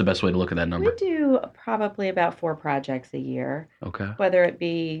 annually? What's the best way to look at that number? We do probably about 4 projects a year. Okay. Whether it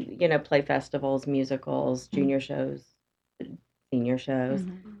be, play festivals, musicals, junior shows, senior shows.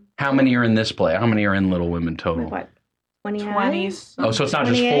 How many are in this play? How many are in Little Women total? What? 29? 20s. Oh, so it's not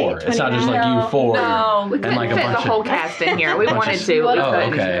just 28, 4. It's not just like you 4. No. We And couldn't like a fit bunch the whole of, cast in here. We bunch wanted of- to. We Oh,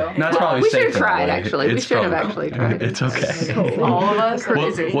 couldn't. okay. That's probably We should have safer tried, that way. actually. We It's should have probably- actually tried. It's okay. All of us.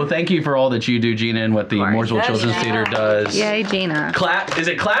 Well, thank you for all that you do, Gina, and what the Mooresville Yes, Children's yeah. Theater does. Yay, Gina. Clap. Is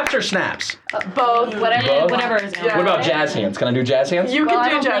it claps or snaps? Both. Both? Whatever is Yeah. What about jazz hands? Can I do jazz hands? You Well, I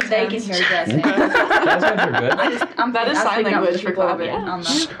can don't do jazz think they hands. can hear jazz Okay. hands. Jazz hands are good. That is sign language for people clapping. on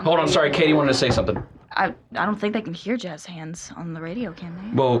the- Hold on, sorry, Katie wanted to say something. I don't think they can hear jazz hands on the radio, can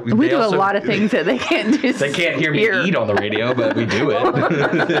they? Well, We do a lot of things that they can't do. They can't hear me eat on the radio, but we do it.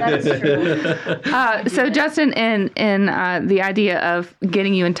 So Justin, in the idea of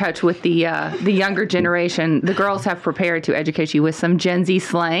getting you in touch with the younger generation, the girls have prepared to educate you with some Gen Z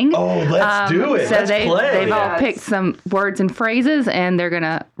slang. Oh, let's do it. So Let's play. they've all Yes. picked some words and phrases, and they're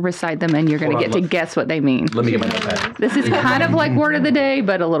gonna recite them, and you're gonna Hold on, get to guess what they mean. Let me get my notepad. This is kind of like word of the day,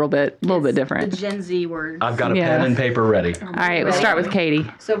 but a little bit different. The Gen Z words. I've got a Yeah. pen and paper ready. All right, we'll start with Katie.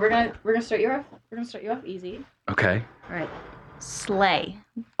 So we're gonna start you off. We're gonna start you off easy. Okay. All right. Slay.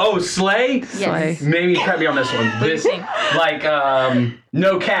 Oh, sleigh? Slay. Maybe prep me on this one. This, like,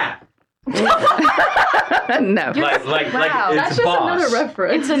 no cat. No. Like Wow, it's That's just boss. another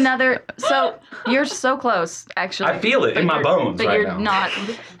reference. It's another. So you're so close, actually. I feel it in my bones but right you're now. not.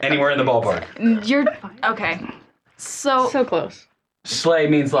 Anywhere in the ballpark. You're okay. So So close. Slay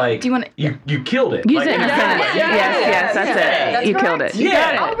means like Do you wanna- you killed it. Use like, it in a sentence. Yes, that's it. That's You right. killed it.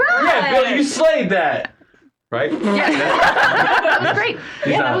 Yeah. Yeah, Bill, you slayed that. right? That was great.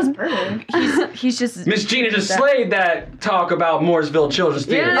 He's Yeah, that not. was perfect. He's just Miss Gina just slayed that talk about Mooresville Children's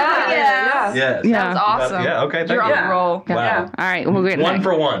Theater. Yeah. Yes. Yeah. That was awesome. Yeah, okay, thank You're you. on a roll. Wow. All right, we'll get One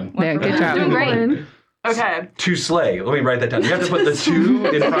for one. Yeah, good job. Doing great. Okay. To slay. Let me write that down. You have to put the two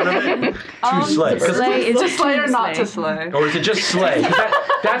in front of it. To slay. 'Cause- Slay is to slay or not to slay? Or is it just slay? 'Cause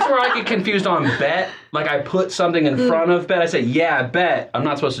that's where I get confused on bet. Like I put something in front of bet. I say, yeah, bet. I'm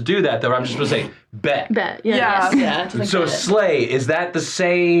not supposed to do that though. I'm just supposed to say bet. Bet. Yeah. So slay, is that the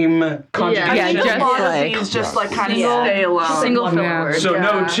same conjugation? Yeah, just slay. It's just like kind of Yeah. stay alone. Single filler Yeah. word. So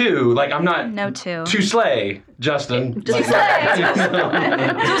no two. Like I'm not No two. to slay, Justin. To Like- slay.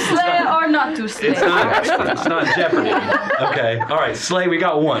 To slay or not to slay. It's not Jeopardy. Okay. All right. Slay. We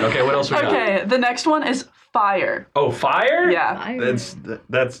got one. Okay. What else we got? Okay, the next one is fire. Oh, fire. Yeah. It's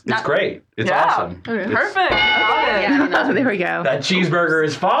great. It's Yeah. awesome. Okay. It's- Perfect. Got it. There we go. That cheeseburger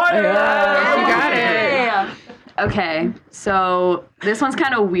is fire. Yes, you got it. Yeah. Okay, so this one's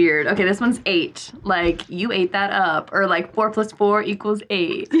kind of weird. Okay, this one's 8. Like, you ate that up. Or like 4 + 4 =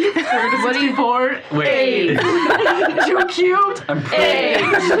 8. What do you for? Wait. Too cute. I'm pretty.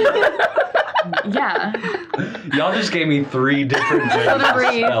 Yeah. Y'all just gave me 3 different ways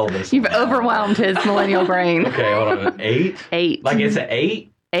to spell this. You've overwhelmed his millennial brain. Okay, hold on. 8? 8. Like it's an 8?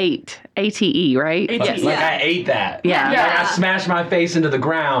 8. ATE, right? Like I ate that. Yeah. Like I smashed my face into the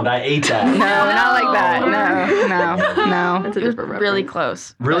ground. I ate that. No, not like that. No. That's a different reference. Really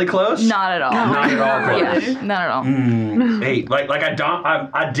close. Really close? Not at all. Not at all close. Yeah, not at all. 8. Like I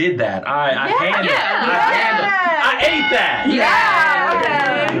did that. I ate that.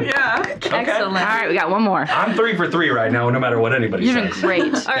 Yeah. Yeah. Okay. Excellent. All right, we got one more. I'm 3 for 3 right now, no matter what anybody You're says. doing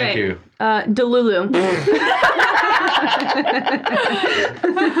great. All Thank right. you. Delulu.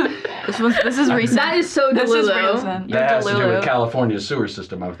 This is recent. That is so This is Delulu. recent. That has to do Delulu. with California's sewer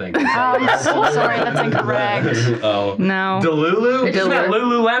system, I'm thinking. Sorry, that's incorrect. Oh. No. Delulu? Isn't that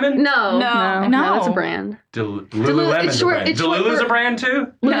Lululemon? No. No. No, it's a brand. Lululemon's it's short- a brand. it's short Delulu's for- a brand too?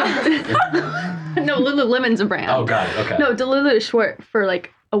 No, Lululemon's a brand. Oh, got it. Okay. No, Delulu is short for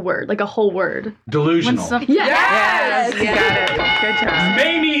like a word, like a whole word. Delusional. Yes, you got it. Good job.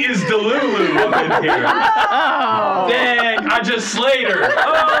 Mamie is Delulu up in here. Oh. Dang, I just slayed her.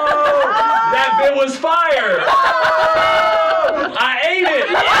 Oh, that bit was fire. Oh, I ate it.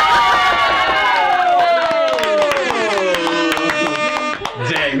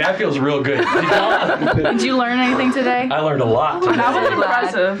 Dang, that feels real good. Did you learn anything today? I learned a lot today. That was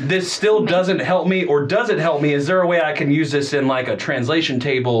impressive. This still doesn't help me, or does it help me? Is there a way I can use this in like a translation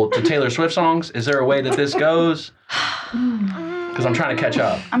table to Taylor Swift songs? Is there a way that this goes? Because I'm trying to catch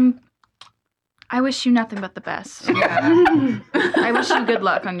up. I wish you nothing but the best. I wish you good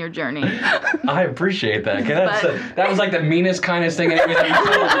luck on your journey. I appreciate that. Okay, that was like the meanest, kindest thing you've told me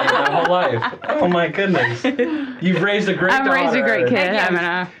my whole life. Oh my goodness. You've raised a great daughter. I've raised a great kid.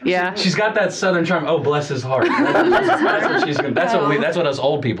 Yeah. She's got that southern charm. Oh, bless his heart. That's what she's gonna. That's what us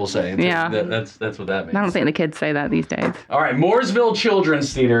old people say. Yeah. That's what that means. I don't think the kids say that these days. All right, Mooresville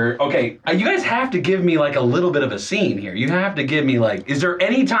Children's Theater. Okay, you guys have to give me like a little bit of a scene here. You have to give me like, is there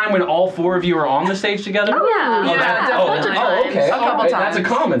any time when all 4 of you are on the stage together? Oh, yeah. Okay. A couple times. That's a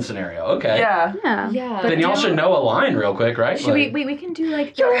common scenario. Okay. Yeah. Yeah. Then y'all should know a line real quick, right? Should Like- we can do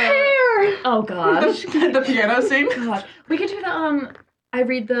like Your hair! Oh gosh. The piano scene. God. We can do the I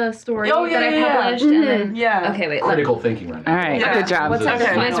read the story Oh, yeah, that I yeah, yeah. published and then Yeah. Okay, wait. Critical thinking right now. All right, Yeah. good job. What's up? Okay.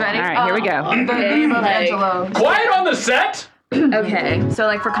 You guys ready? All right, here we go. The name of Like- Angelo. Quiet on the set. Okay, so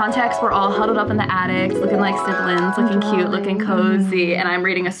like for context, we're all huddled up in the attics, looking like siblings, looking cute, looking cozy, and I'm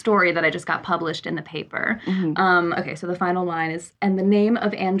reading a story that I just got published in the paper. Okay, so the final line is, and the name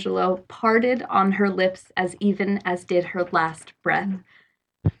of Angelo parted on her lips as even as did her last breath.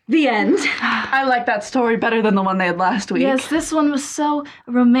 The end. I like that story better than the one they had last week. Yes, this one was so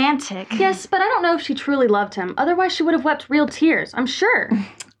romantic. Yes, but I don't know if she truly loved him. Otherwise, she would have wept real tears, I'm sure.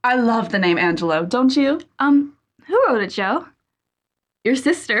 I love the name Angelo, don't you? Who wrote it, Joe? Your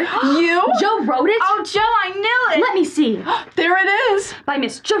sister. You? Joe wrote it? Oh, Joe, I knew it. Let me see. There it is. By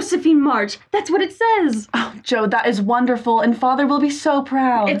Miss Josephine March. That's what it says. Oh, Joe, that is wonderful, and Father will be so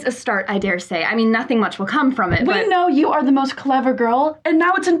proud. It's a start, I dare say. I mean, nothing much will come from it, We but... know you are the most clever girl, and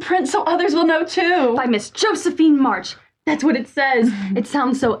now it's in print so others will know too. By Miss Josephine March. That's what it says. It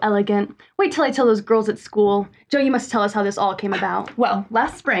sounds so elegant. Wait till I tell those girls at school. Joe, you must tell us how this all came about. Well,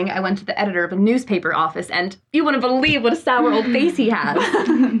 last spring I went to the editor of a newspaper office, and you wouldn't believe what a sour old face he has.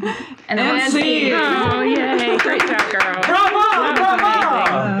 and see. Oh, yay. Great job, girl.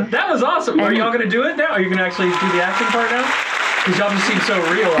 Bravo! That was awesome. Are y'all gonna do it now? Are you gonna actually do the acting part now? Because y'all just seem so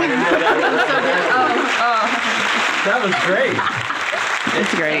real. I didn't know that. That was great.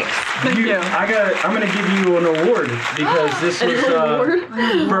 It's great. Thank you. I'm gonna give you an award because this was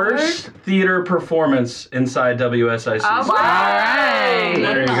first theater performance inside WSIC. All So right.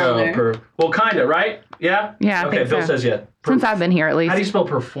 there you go. Well, kinda, right? Yeah. Yeah, I Okay. think Bill so. says yeah. Since I've been here, at least. How do you spell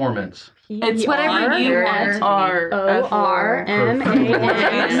performance? It's whatever you want.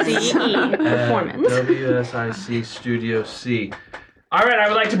 ORMANCE. Performance. WSIC Studio C. All right, I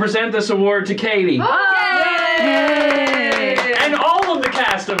would like to present this award to Katie. Yay! And all of the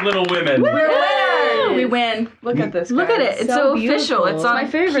cast of Little Women. We're winners. We win. Look at this. Look at it. It's so official. It's on my a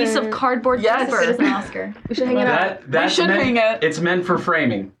favorite piece of cardboard Yes. paper. It's an Oscar. We should hang it up. That's should meant, hang it. It's meant for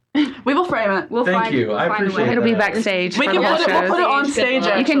framing. We will frame it. We'll Thank find, you. We'll I find a appreciate way. It'll be that. backstage. We for can the put it, we'll shows. put it on stage,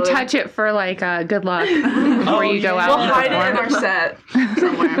 You can actually. touch it for like good luck before you go out. We'll and hide it in perform. our set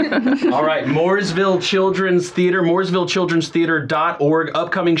somewhere. All right, Mooresville Children's Theater, MooresvilleChildren'sTheater.org.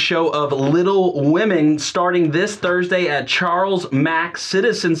 Upcoming show of Little Women starting this Thursday at Charles Mack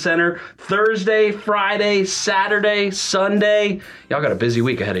Citizen Center. Thursday, Friday, Saturday, Sunday. Y'all got a busy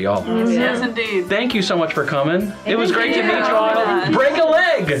week ahead of y'all. Yes, indeed. Thank you so much for coming. It was great to meet y'all. Break a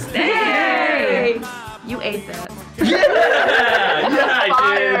leg. Yay! You ate that. Yeah,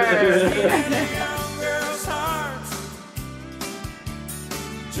 I did.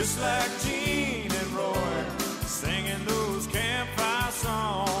 Just like Gene and Roy, singing those campfire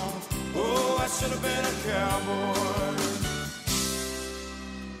songs. Oh, I should have been a cowboy.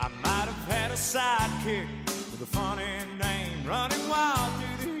 I might have had a sidekick with a funny name, running wild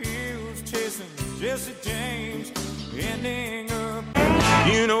through the hills, chasing Jesse James, ending up.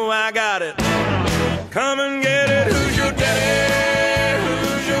 You know I got it. Come and get it. Who's your daddy?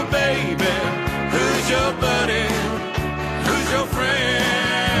 Who's your baby? Who's your buddy? Who's your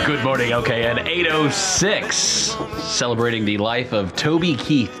friend? Good morning, okay, at 8:06, celebrating the life of Toby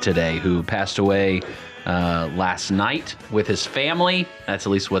Keith today, who passed away last night with his family. That's at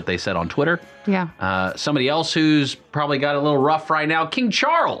least what they said on Twitter. Yeah. Somebody else who's probably got a little rough right now, King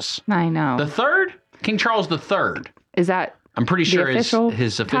Charles. I know. The third? King Charles the Third. Is that I'm pretty the sure official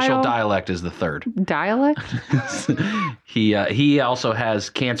his official title? dialect is the third. Dialect? He also has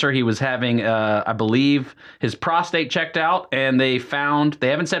cancer. He was having, I believe, his prostate checked out, and they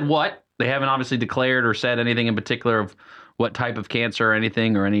haven't said what. They haven't obviously declared or said anything in particular of what type of cancer or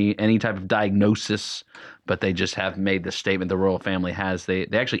anything or any type of diagnosis, but they just have made the statement the royal family has. They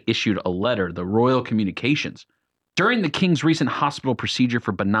actually issued a letter, the Royal Communications. During the king's recent hospital procedure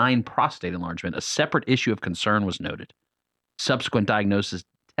for benign prostate enlargement, a separate issue of concern was noted. Subsequent diagnosis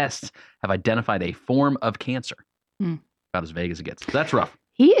tests have identified a form of cancer. About as vague as it gets. That's rough.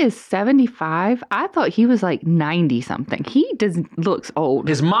 He is 75. I thought he was like 90 something. He looks old.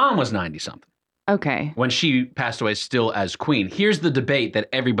 His mom was 90 something Okay. when she passed away still as queen. Here's the debate that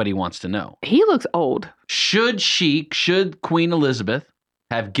everybody wants to know. He looks old. Should Queen Elizabeth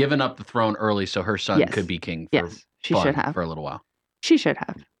have given up the throne early so her son Yes. could be king for Yes, she fun should have. for a little while? She should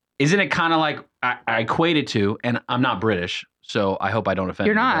have. Isn't it kind of like I equate it to, and I'm not British, so I hope I don't offend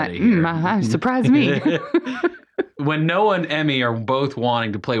You're not. anybody here. Surprise me. When Noah and Emmy are both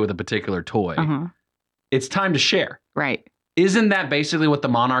wanting to play with a particular toy, it's time to share. Right. Isn't that basically what the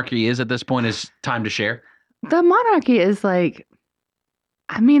monarchy is at this point, is time to share? The monarchy is like,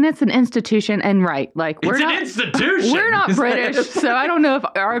 I mean, it's an institution, and like we're It's an not institution. We're not British, so I don't know if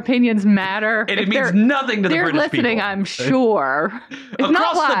our opinions matter. And If it means they're- nothing to the they're British listening, people. I'm sure. If not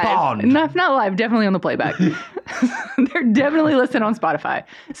Across the live, pond. No, if not live, definitely on the playback. They're definitely listening on Spotify.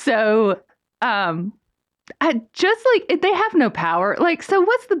 So, I just like they have no power. Like, so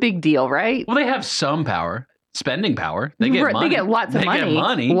what's the big deal, right? Well, they have some power, spending power. They get Right, money. They get lots of They money. get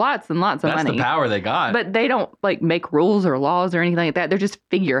money. Lots and lots of That's money. the power they got. But they don't like make rules or laws or anything like that. They're just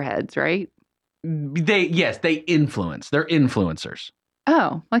figureheads, right? They influence. They're influencers.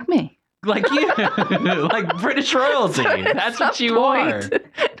 Oh, like me. Like you. Like British royalty. That's what you are.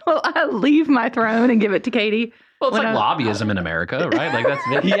 Well, I leave my throne and give it to Katie. Well, it's when like I- lobbyism in America, right? Like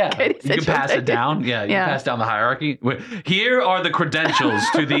that's yeah. Katie You said can pass she'll it take down. Yeah, you Yeah. can pass down the hierarchy. Here are the credentials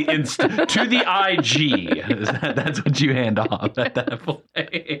to the to the IG. That's what you hand off at that point.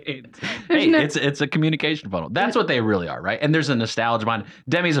 Hey, it's a communication funnel. That's what they really are, right? And there's a nostalgia behind it.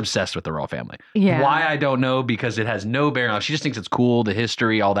 Demi's obsessed with the royal family. Yeah. Why, I don't know, because it has no bearing on it. She just thinks it's cool, the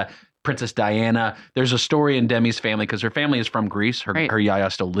history, all that. Princess Diana. There's a story in Demi's family because her family is from Greece. Her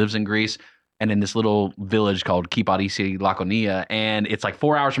yaya still lives in Greece. And in this little village called Kiparisi Laconia, and it's like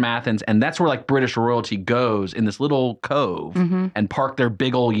 4 hours from Athens, and that's where like British royalty goes in this little cove and park their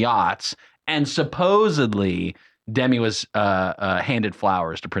big old yachts. And supposedly, Demi was handed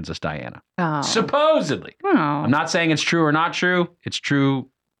flowers to Princess Diana. Oh. Supposedly, Oh. I'm not saying it's true or not true. It's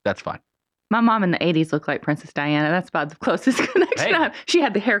true. That's fine. My mom in the 80s looked like Princess Diana. That's about the closest connection I have. She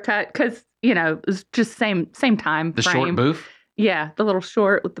had the haircut because, it was just same time The frame. short boof? Yeah, the little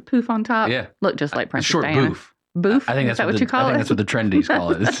short with the poof on top. Yeah. Looked just like Princess Short Diana. boof. Boof? I think Is that's that what you call I think it? that's what the trendies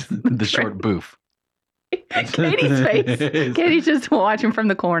call it. It's the short boof. Katie's face. Katie's just watching from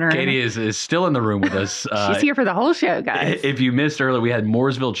the corner. Katie is still in the room with us. She's here for the whole show, guys. If you missed earlier, we had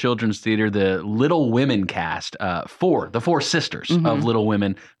Mooresville Children's Theater, the Little Women cast, the four sisters of Little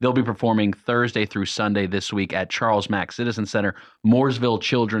Women. They'll be performing Thursday through Sunday this week at Charles Mack Citizen Center,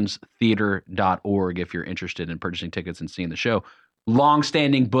 MooresvilleChildren'sTheater.org if you're interested in purchasing tickets and seeing the show.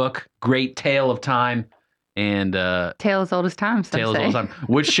 Long-standing book, great tale of time. And Tale as old as time. Tale as old as time.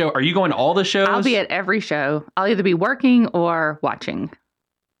 Which show are you going to? All the shows? I'll be at every show. I'll either be working or watching.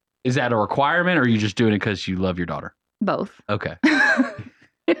 Is that a requirement, or are you just doing it because you love your daughter? Both. Okay.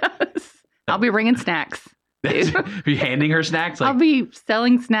 Yes. I'll be bringing snacks. Are you handing her snacks? I'll be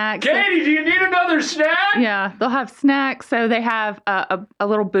selling snacks. Katie, do you need another snack? Yeah, they'll have snacks. So they have a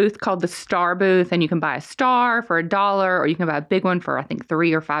little booth called the Star Booth, and you can buy a star for $1, or you can buy a big one for I think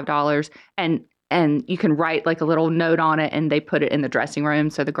 $3 or $5, and you can write like a little note on it, and they put it in the dressing room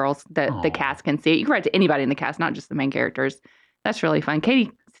so the girls, the cast can see it. You can write to anybody in the cast, not just the main characters. That's really fun.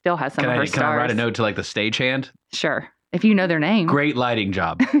 Katie still has some of her stars. Can I write a note to like the stagehand? Sure. If you know their name. Great lighting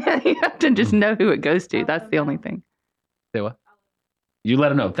job. You have to just know who it goes to. That's the only thing. Say what? You let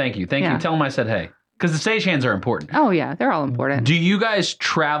them know. Thank you. Thank you. Tell them I said hey. Because the stagehands are important. Oh, yeah. They're all important. Do you guys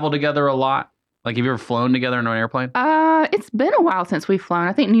travel together a lot? Like, have you ever flown together in an airplane? It's been a while since we've flown.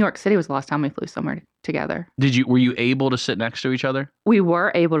 I think New York City was the last time we flew somewhere together. Were you able to sit next to each other? We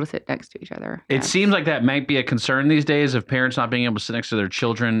were able to sit next to each other. It seems like that might be a concern these days of parents not being able to sit next to their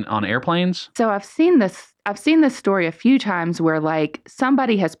children on airplanes. So I've seen this story a few times where like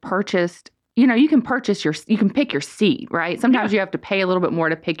somebody has purchased, you can pick your seat, right? Sometimes you have to pay a little bit more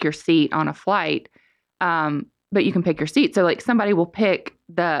to pick your seat on a flight. But you can pick your seat. So like somebody will pick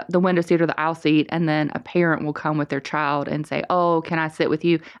the window seat or the aisle seat, and then a parent will come with their child and say, oh, can I sit with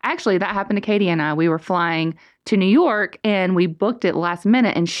you? Actually, that happened to Katie and I. We were flying to New York and we booked it last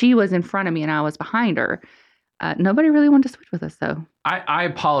minute, and she was in front of me and I was behind her. Nobody really wanted to switch with us though. I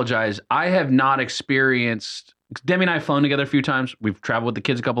apologize. I have not experienced, Demi and I have flown together a few times. We've traveled with the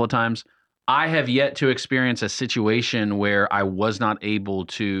kids a couple of times. I have yet to experience a situation where I was not able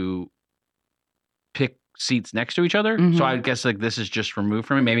to pick seats next to each other. So I guess like this is just removed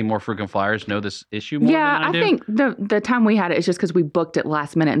from it. Maybe more frequent flyers know this issue more than I do. think the time we had it is just because we booked it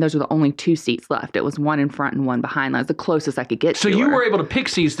last minute, and those were the only two seats left. It was one in front and one behind. That was the closest I could get to So you her. were able to pick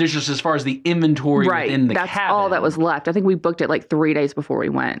seats. There's just as far as the inventory within the that's cabin. all that was left. I think we booked it like 3 days before we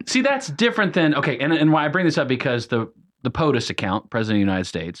went. See, that's different than and why I bring this up because the POTUS account, President of the United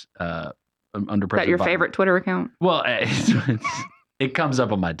States, under President Is that your Biden. favorite Twitter account? Well, it comes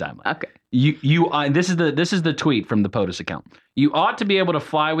up on my timeline. Okay. This is the tweet from the POTUS account. You ought to be able to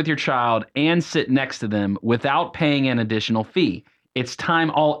fly with your child and sit next to them without paying an additional fee. It's time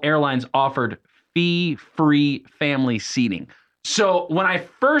all airlines offered fee-free family seating. So when I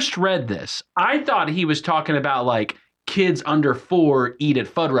first read this, I thought he was talking about like kids under 4 eat at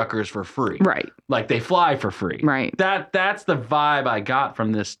Fuddruckers for free. Right. Like they fly for free. Right. That's the vibe I got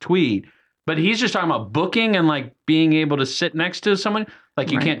from this tweet. But he's just talking about booking and like being able to sit next to someone.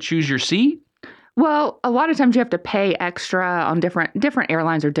 Like you can't choose your seat. Well, a lot of times you have to pay extra on different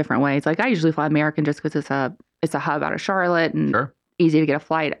airlines or different ways. Like I usually fly American just because it's a hub out of Charlotte and easy to get a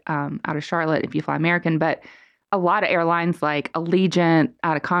flight out of Charlotte if you fly American. But a lot of airlines like Allegiant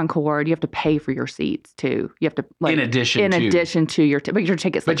out of Concord, you have to pay for your seats too. You have to like in addition to your but your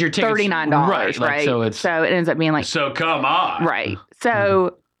ticket's like $39, right? Right. Like, so it ends up being like so come on, right?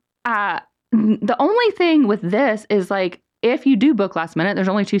 So the only thing with this is like if you do book last minute, there's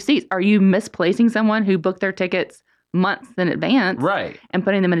only 2 seats. Are you misplacing someone who booked their tickets months in advance, right, and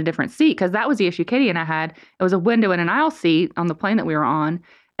putting them in a different seat? Because that was the issue Katie and I had. It was a window and an aisle seat on the plane that we were on,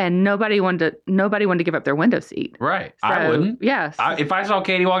 and nobody wanted to give up their window seat. Right. So, I wouldn't. Yes. If I saw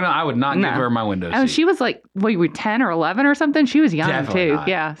Katie walking out, I would not give her my window seat. Oh, she was like, we were 10 or 11 or something. She was young Definitely too. not.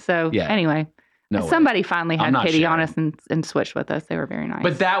 Yeah. So anyway. No somebody finally I'm had not Katie on sharing. us and switched with us. They were very nice.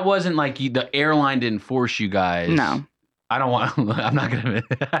 But that wasn't like the airline didn't force you guys. No. I don't want. I'm not gonna.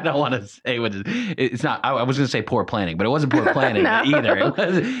 I don't want to say what it's not. I was gonna say poor planning, but it wasn't poor planning No. either. It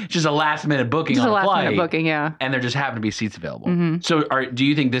was just a last minute booking Just on a a flight. last-minute booking, yeah. And there just happened to be seats available. Mhm. So, do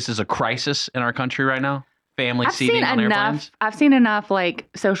you think this is a crisis in our country right now? Family seating on airplanes. I've seen enough like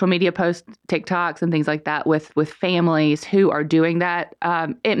social media posts, TikToks, and things like that with families who are doing that.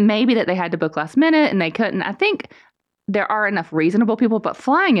 It may be that they had to book last minute and they couldn't. I think there are enough reasonable people, but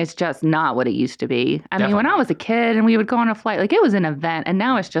flying is just not what it used to be. I mean, when I was a kid and we would go on a flight, like it was an event, and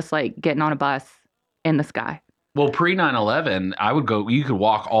now it's just like getting on a bus in the sky. Well, pre 9/11, I would go. You could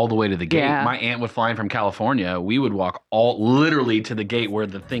walk all the way to the gate. Yeah. My aunt would fly in from California. We would walk literally to the gate where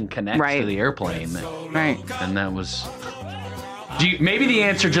the thing connects to the airplane. Right. And that was. Maybe the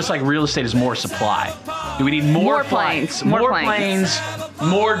answer, just like real estate, is more supply. Do we need more planes? flights, more planes,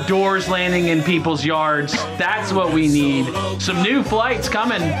 more doors landing in people's yards? That's what we need. Some new flights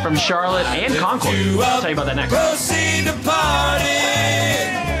coming from Charlotte and Concord. I'll tell you about that next. Proceed to party.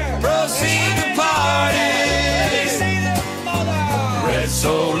 Proceed to party. Red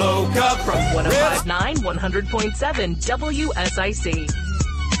Solo Cup from 105.9, 100.7 WSIC.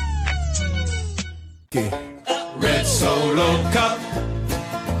 Red Solo Cup,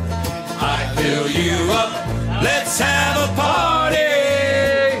 I fill you up. Let's have a party.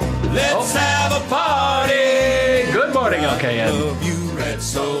 Let's have a party. Good morning, LKN.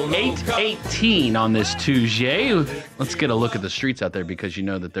 8:18 on this Tuesday. Let's get a look at the streets out there because you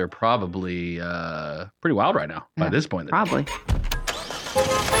know that they're probably pretty wild right now by this point. Probably.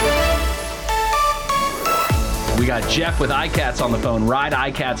 We got Jeff with iCats on the phone.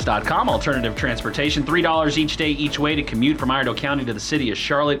 RideICats.com. Alternative transportation. $3 each day, each way to commute from Iredell County to the city of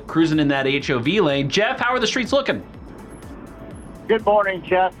Charlotte. Cruising in that HOV lane. Jeff, how are the streets looking? Good morning,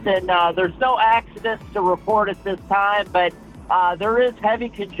 Justin. There's no accidents to report at this time, but there is heavy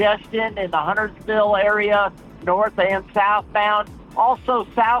congestion in the Huntersville area, north and southbound. Also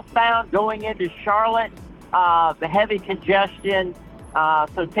southbound going into Charlotte, the heavy congestion.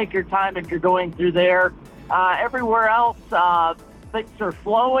 So take your time if you're going through there. Everywhere else, things are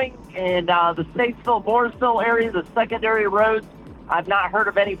flowing. In the Statesville, Mooresville area, the secondary roads, I've not heard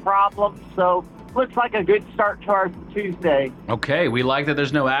of any problems. So looks like a good start to our Tuesday. Okay, we like that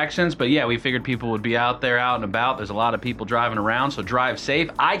there's no accidents, but yeah, we figured people would be out there, out and about. There's a lot of people driving around, so drive safe.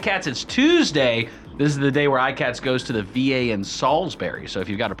 iCats, it's Tuesday. This is the day where iCats goes to the VA in Salisbury. So if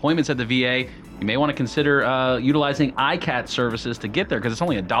you've got appointments at the VA, you may want to consider utilizing iCats services to get there because it's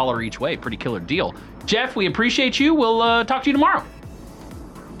only $1 each way. Pretty killer deal. Jeff, we appreciate you. We'll talk to you tomorrow.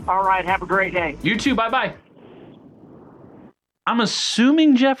 All right, have a great day. You too, bye-bye. I'm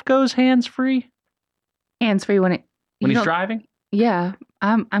assuming Jeff goes hands-free? Hands-free when he's driving? Yeah,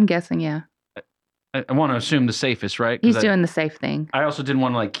 I'm guessing, yeah. I want to assume the safest, right? He's doing the safe thing. I also didn't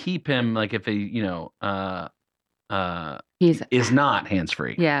want to keep him if he, is not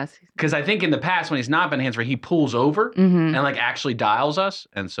hands-free. Yes. Because I think in the past when he's not been hands-free, he pulls over and actually dials us.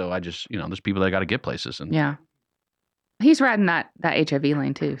 And so I just, there's people that got to get places. And yeah. He's riding that HOV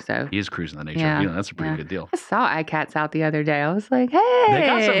lane too, so. He is cruising that HOV lane. That's a pretty good deal. I saw iCats out the other day. I was like, hey. They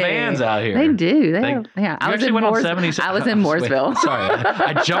got some vans out here. They do. I was in Mooresville. Sorry,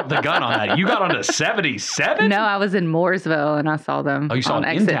 I jumped the gun on that. You got onto 77? No, I was in Mooresville and I saw them. Oh, you saw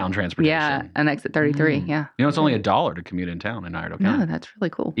in-town transportation? Yeah, on exit 33, yeah. It's only $1 to commute in town in Iredell County. No, that's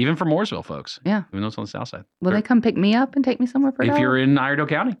really cool. Even for Mooresville folks. Yeah. Even though it's on the south side. Will they come pick me up and take me somewhere for $1? If you're in Iredell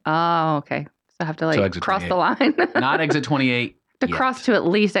County. Oh, okay. So I have to cross the line. Not exit 28. To cross to at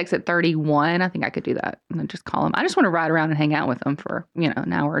least exit 31, I think I could do that. And then just call them. I just want to ride around and hang out with them for,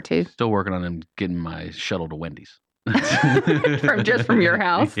 an hour or two. Still working on them getting my shuttle to Wendy's. from your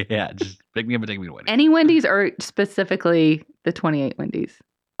house? Yeah, just pick me up and take me to Wendy's. Any Wendy's or specifically the 28 Wendy's?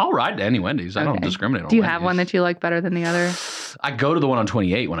 I'll ride to any Wendy's. I don't discriminate on Do you Wendy's. have one that you like better than the other? I go to the one on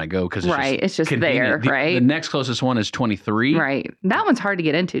 28 when I go because it's just there, right? The next closest one is 23. Right. That one's hard to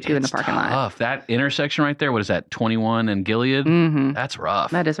get into too in the parking lot. Tough. That intersection right there, what is that, 21 and Gilead? Mm-hmm. That's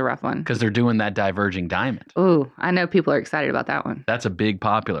rough. That is a rough one. Because they're doing that diverging diamond. Ooh, I know people are excited about that one. That's a big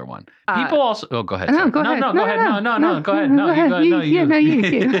popular one. People also... Oh, go ahead. No, go ahead. No, go ahead. No, go ahead. No, you go ahead.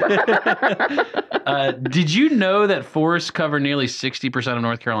 You. Did you know that forests cover nearly 60% of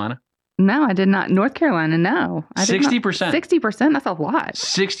North Carolina? No, I did not. North Carolina, no. 60%. 60%? That's a lot.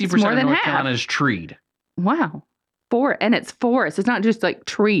 60% of North Carolina is treed. Wow. And it's forest. It's not just like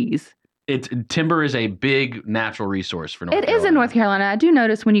trees. Timber is a big natural resource for North Carolina. It is in North Carolina. I do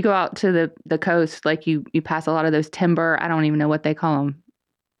notice when you go out to the coast, like you pass a lot of those timber. I don't even know what they call them.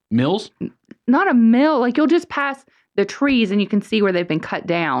 Mills? Not a mill. Like you'll just pass the trees and you can see where they've been cut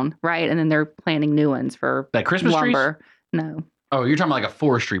down, right? And then they're planting new ones for that Christmas lumber. Trees? No. Oh, you're talking about like a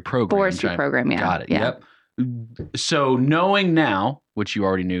forestry program. Forestry program, yeah. Got it. Yeah. Yep. So knowing now, which you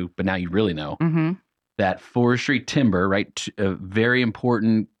already knew, but now you really know, that forestry timber, right, a very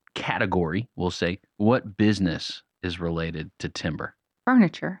important category, we'll say, what business is related to timber?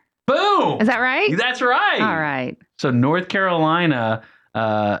 Furniture. Boom! Is that right? That's right. All right. So North Carolina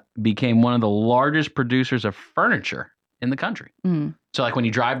became one of the largest producers of furniture in the country. Mm. So like when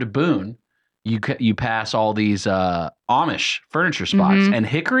you drive to Boone, you pass all these Amish furniture spots, and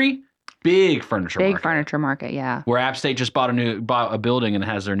Hickory, big furniture market, yeah. Where App State just bought a building and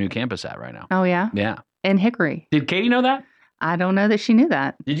has their new campus at right now. Oh yeah, yeah, in Hickory. Did Katie know that? I don't know that she knew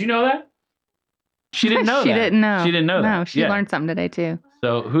that. Did you know that? She didn't know that. She didn't know. She didn't know that. No, she learned something today too.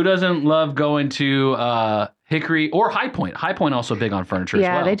 So who doesn't love going to Hickory or High Point? High Point also big on furniture as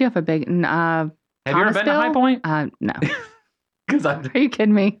well. Yeah, they do have a big. Have you ever been to High Point? No. Are you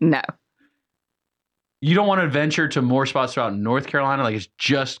kidding me? No. You don't want to venture to more spots throughout North Carolina? Like it's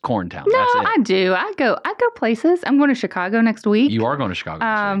just Corntown. No, That's it. I do. I go places. I'm going to Chicago next week. You are going to Chicago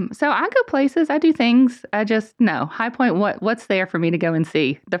next week. So I go places. I do things. I just no. High Point. What's there for me to go and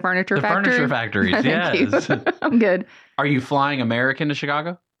see? The furniture factory. Furniture factories. Thank Yes. you. I'm good. Are you flying American to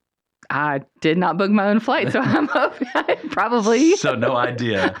Chicago? I did not book my own flight, so I'm hoping probably. So no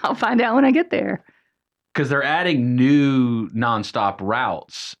idea. I'll find out when I get there. Because they're adding new nonstop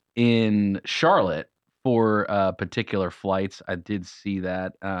routes in Charlotte for particular flights. I did see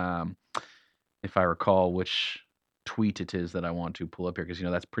that. If I recall which tweet it is that I want to pull up here, because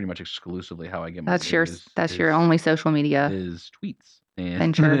that's pretty much exclusively how I get my news. That's your only social media is tweets.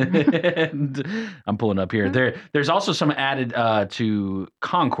 And I'm pulling up here. There's also some added to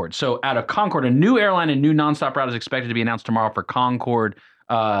Concorde. So out of Concorde, a new airline and new nonstop route is expected to be announced tomorrow for Concorde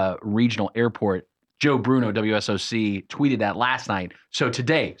Regional Airport. Joe Bruno, WSOC, tweeted that last night. So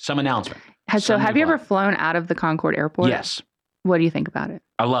today, some announcement. So have you ever flown out of the Concorde Airport? Yes. What do you think about it?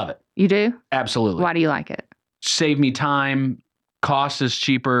 I love it. You do? Absolutely. Why do you like it? Save me time. Cost is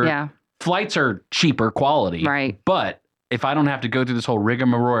cheaper. Yeah. Flights are cheaper quality. Right. But if I don't have to go through this whole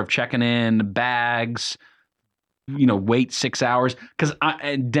rigmarole of checking in, bags, wait 6 hours. Because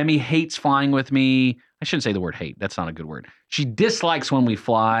Demi hates flying with me. I shouldn't say the word hate. That's not a good word. She dislikes when we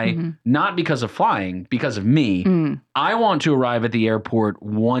fly, not because of flying, because of me. I want to arrive at the airport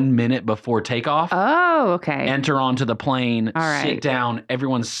 1 minute before takeoff. Oh, okay. Enter onto the plane, All right. sit down,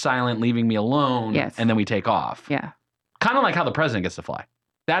 everyone's silent, leaving me alone, Yes. and then we take off. Yeah. Kind of like how the president gets to fly.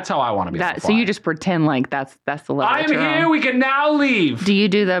 That's how I want to be able to So fly. you just pretend like that's the level. I am here. We can now leave. Do you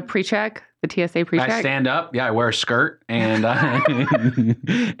do the pre-check, the TSA pre-check? I stand up. Yeah, I wear a skirt and I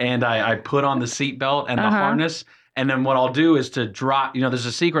put on the seatbelt and the harness. And then what I'll do is to drop. There's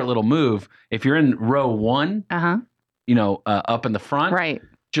a secret little move. If you're in row 1, up in the front, right?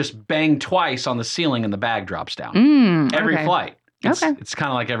 Just bang twice on the ceiling and the bag drops down. Every okay. flight. It's kind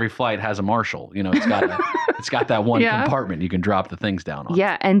of like every flight has a marshal. It's got that one compartment you can drop the things down on.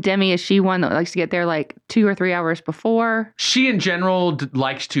 Yeah, and Demi, is she one that likes to get there like 2 or 3 hours before? She, in general,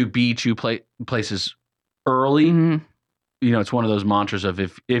 likes to be to places early. It's one of those mantras of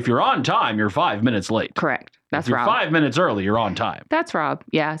if you're on time, you're 5 minutes late. Correct. That's if you're Rob. 5 minutes early, you're on time. That's Rob.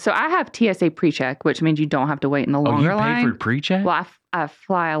 Yeah. So I have TSA pre-check, which means you don't have to wait in the longer line. Oh, you pay for pre-check? Well, I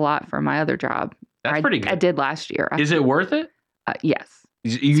fly a lot for my other job. That's pretty good. I did last year. Is it worth it? Yes.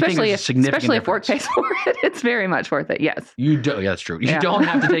 You think it's a significant especially if work pays for it, it's very much worth it. Yes. You do. Yeah, that's true. You don't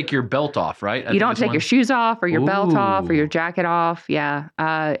have to take your belt off, right? You don't take your shoes off or your belt off or your jacket off. Yeah.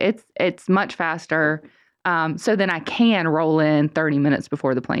 It's much faster. So then I can roll in 30 minutes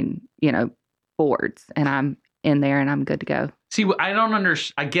before the plane, boards, and I'm in there and I'm good to go. See, I don't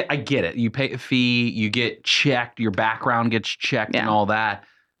understand. I get it. You pay a fee, you get checked, your background gets checked and all that.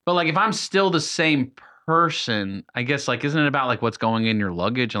 But like, if I'm still the same person, I guess, like, isn't it about like what's going in your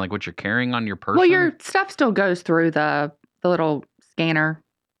luggage and like what you're carrying on your person? Well, your stuff still goes through the little scanner,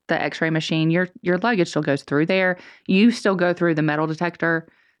 the X-ray machine. Your luggage still goes through there. You still go through the metal detector.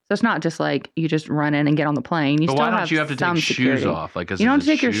 So it's not just like you just run in and get on the plane. But why don't you have to take shoes off? Like, you don't have to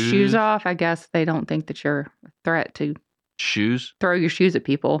take your shoes off. I guess they don't think that you're a threat to shoes. Throw your shoes at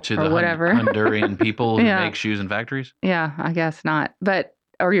people to or the whatever. Honduran people who make shoes in factories. Yeah, I guess not. But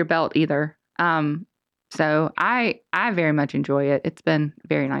or your belt either. So I very much enjoy it. It's been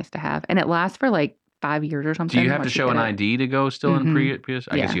very nice to have, and it lasts for like 5 years or something. Do you have to show an ID to go still in pre-PS?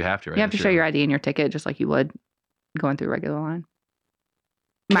 I guess you have to, right? You have to show your ID and your ticket just like you would going through a regular line.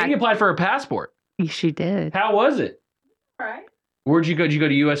 Katie applied for a passport. She did. How was it? All right. Where'd you go? Did you go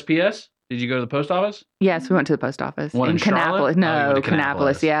to USPS? Did you go to the post office? Yes, we went to the post office. One in Kannapolis. Charlotte? No,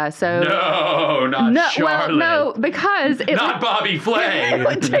 Kannapolis. Yeah. So no, not Charlotte. Well, no, because not Bobby Flay. It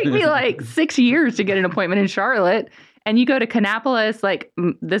would take me like 6 years to get an appointment in Charlotte. And you go to Kannapolis, like,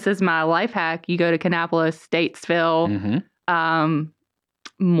 this is my life hack. You go to Kannapolis, Statesville,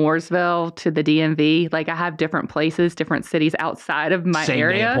 Mooresville to the DMV. Like, I have different places, different cities outside of my area.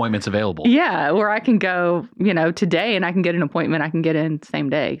 Same day appointments available. Yeah, where I can go, today and I can get an appointment I can get in same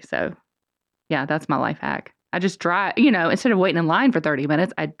day. So, yeah, that's my life hack. I just drive, instead of waiting in line for 30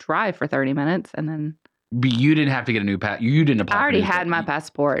 minutes, I drive for 30 minutes and then But you didn't have to get a new You didn't apply. I already for a new had my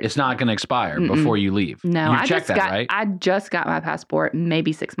passport. It's not going to expire before you leave. No, you I checked just got. right? I just got my passport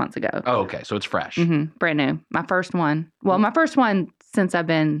maybe 6 months ago. Oh, okay, so it's fresh. Brand new. My first one. Well, my first one since I've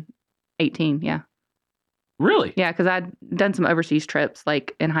been 18. Yeah. Really? Yeah, because I'd done some overseas trips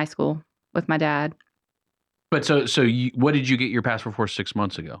like in high school with my dad. But what did you get your passport for 6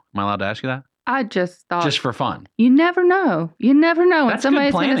 months ago? Am I allowed to ask you that? I just thought. Just for fun. You never know. You never know. And That's good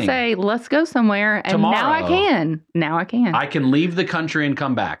somebody's going to planning. say, let's go somewhere. And now I Tomorrow. can. Now I can. I can leave the country and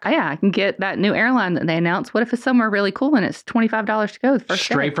come back. Yeah, I can get that new airline that they announced. What if it's somewhere really cool and it's $25 to go the first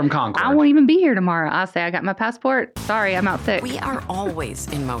Straight day? from Concord. I won't even be here tomorrow. I'll say I got my passport. Sorry, I'm out sick. We are always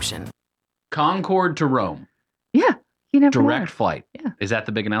in motion. Concord to Rome. Yeah, you never Direct know. flight. Yeah. Is that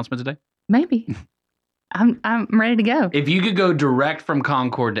the big announcement today? Maybe. I'm ready to go. If you could go direct from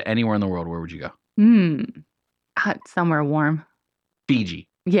Concord to anywhere in the world, where would you go? Somewhere warm. Fiji.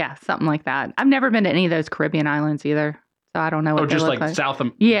 Yeah, something like that. I've never been to any of those Caribbean islands either, so I don't know what they just look like South.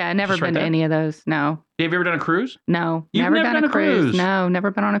 Yeah, never just right been to there? any of those. No. Have you ever done a cruise? No, You've never done a cruise? No, never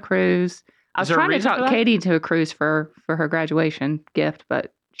been on a cruise. I Is was there a trying to reason for talk that? Katie to a cruise for her graduation gift,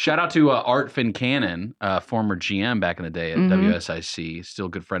 but Shout out to Art Fincannon, former GM back in the day at WSIC, still a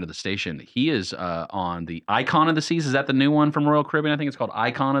good friend of the station. He is on the Icon of the Seas. Is that the new one from Royal Caribbean? I think it's called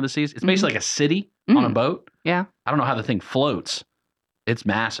Icon of the Seas. It's basically like a city on a boat. Yeah. I don't know how the thing floats. It's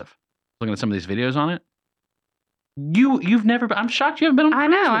massive. Looking at some of these videos on it. You've never been. I'm shocked you haven't been on a I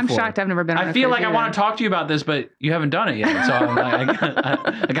cruise know. I'm before. shocked I've never been on I a feel cruise like I either. want to talk to you about this, but you haven't done it yet. So I'm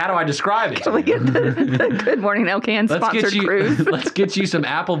like, how do I describe it? Can we get the Good Morning LKN sponsored cruise? Let's get you some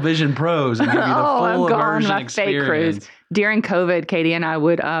Apple Vision Pros and give you the full I'm gone immersion my fake experience. cruise. During COVID, Katie and I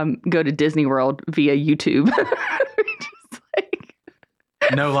would go to Disney World via YouTube.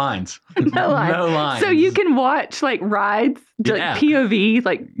 No lines. No lines. No lines. So you can watch like rides, like Yeah. POV,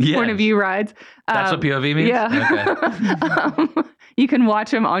 like Yes. point of view rides. That's what POV means? Yeah. You can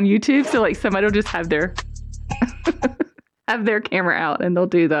watch them on YouTube. So like somebody will just have their have their camera out and they'll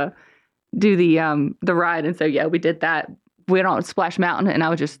do the ride. And so yeah, we did that. We went on Splash Mountain and I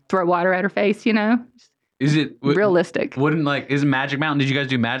would just throw water at her face, you know. Is it realistic? Is Magic Mountain? Did you guys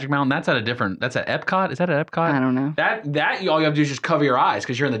do Magic Mountain? That's at Epcot. Is that at Epcot? I don't know. That all you have to do is just cover your eyes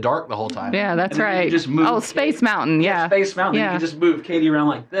because you're in the dark the whole time. Yeah, that's And then right. You just move. Oh, Space Mountain. Yeah. Space Mountain. Yeah. You can just move Katie around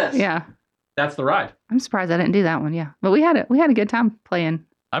like this. Yeah. That's the ride. I'm surprised I didn't do that one. Yeah. But we had a good time playing.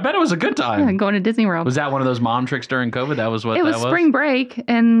 I bet it was a good time. Yeah, going to Disney World. Was that one of those mom tricks during COVID? That was what It that was spring break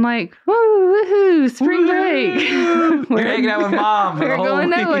and like, woohoo, spring break. You're hanging out with mom. for the We're whole going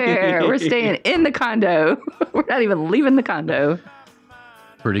week. nowhere. We're staying in the condo. We're not even leaving the condo.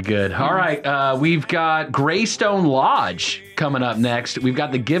 Pretty good. All right. We've got Greystone Lodge coming up next. We've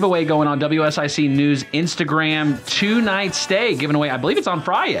got the giveaway going on WSIC News Instagram 2-night stay given away. I believe it's on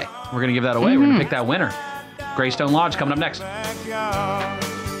Friday. We're going to give that away. We're going to pick that winner. Greystone Lodge coming up next.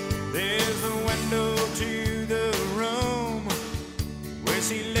 There's a window to the room where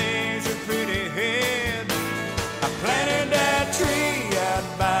she lays her pretty head. I planted that tree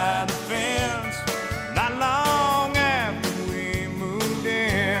out by the fence not long after we moved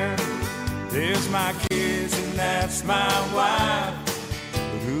in. There's my kids and that's my wife.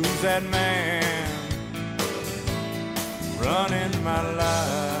 But who's that man running my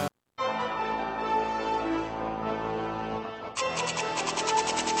life?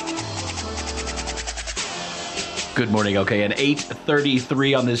 Good morning. Okay, at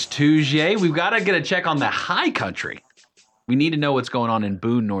 8:33 on this Tuesday, we've got to get a check on the high country. We need to know what's going on in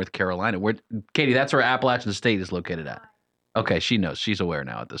Boone, North Carolina. Katie, that's where Appalachian State is located at. Okay, she knows. She's aware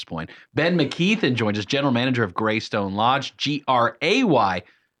now at this point. Ben McKeithen joins us, general manager of Greystone Lodge, GRAY,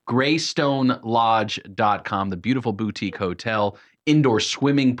 GreystoneLodge.com, the beautiful boutique hotel, indoor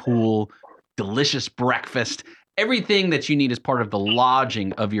swimming pool, delicious breakfast, everything that you need as part of the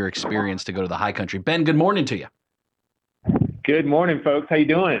lodging of your experience to go to the high country. Ben, good morning to you. Good morning, folks. How you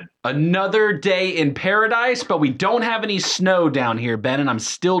doing? Another day in paradise, but we don't have any snow down here, Ben, and I'm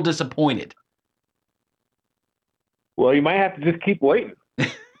still disappointed. Well, you might have to just keep waiting.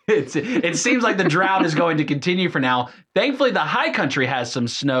 It seems like the drought is going to continue for now. Thankfully, the high country has some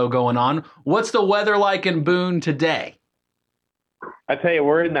snow going on. What's the weather like in Boone today? I tell you,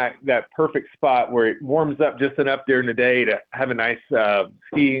 we're in that perfect spot where it warms up just enough during the day to have a nice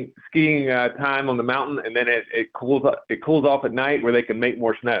skiing time on the mountain, and then it cools off at night where they can make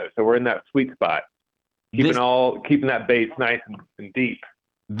more snow. So we're in that sweet spot, keeping that base nice and deep.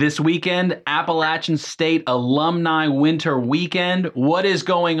 This weekend, Appalachian State Alumni Winter Weekend. What is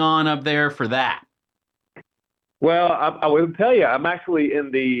going on up there for that? Well, I will tell you, I'm actually in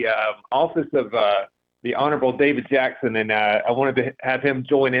the office of the Honorable David Jackson, and I wanted to have him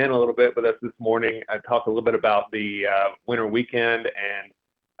join in a little bit with us this morning. I talked a little bit about the winter weekend and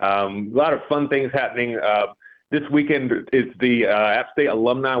a lot of fun things happening. This weekend is the App State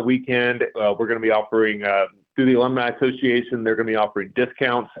Alumni Weekend. We're going to be offering, through the Alumni Association, they're going to be offering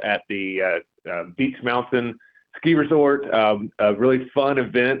discounts at the Beach Mountain Ski Resort. A really fun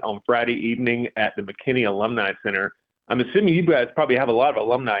event on Friday evening at the McKinney Alumni Center. I'm assuming you guys probably have a lot of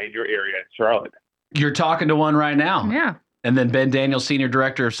alumni in your area in Charlotte. You're talking to one right now. Yeah. And then Ben Daniels, Senior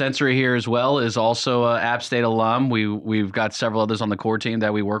Director of Sensory here as well, is also an App State alum. We've got several others on the core team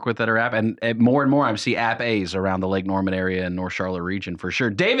that we work with that are App. And more and more I see App A's around the Lake Norman area and North Charlotte region for sure.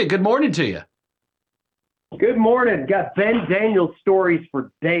 David, good morning to you. Good morning. Got Ben Daniels stories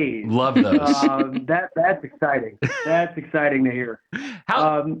for days. Love those. That's exciting. That's exciting to hear.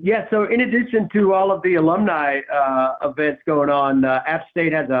 So in addition to all of the alumni events going on, App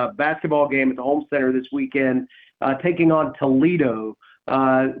State has a basketball game at the Home Center this weekend, taking on Toledo,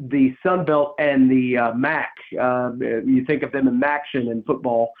 the Sun Belt and the MAC. You think of them in MACtion in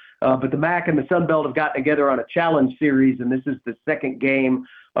football, but the MAC and the Sun Belt have gotten together on a challenge series, and this is the second game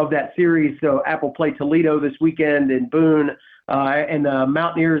of that series. So Apple play Toledo this weekend in Boone, and the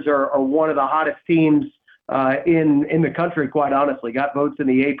Mountaineers are one of the hottest teams in the country, quite honestly. Got votes in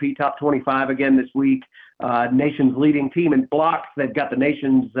the AP Top 25 again this week. Nation's leading team in blocks. They've got the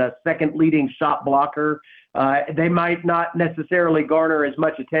nation's second leading shot blocker. They might not necessarily garner as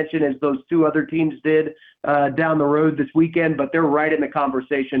much attention as those two other teams did down the road this weekend, but they're right in the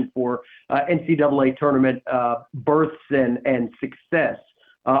conversation for NCAA tournament berths and success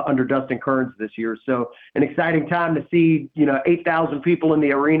under Dustin Kearns this year. So an exciting time to see, 8,000 people in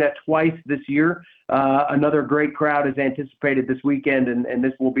the arena twice this year. Another great crowd is anticipated this weekend, and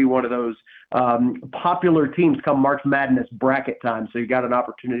this will be one of those popular teams come March Madness bracket time. So you got an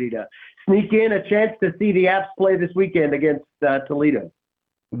opportunity to sneak in a chance to see the Apps play this weekend against Toledo.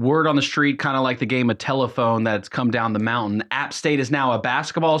 Word on the street, kind of like the game of telephone that's come down the mountain. App State is now a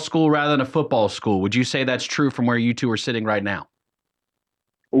basketball school rather than a football school. Would you say that's true from where you two are sitting right now?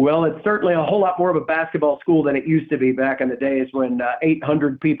 Well, it's certainly a whole lot more of a basketball school than it used to be back in the days when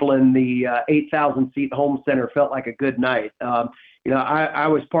 800 people in the 8,000-seat Home Center felt like a good night. I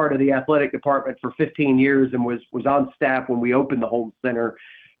was part of the athletic department for 15 years and was on staff when we opened the Home Center.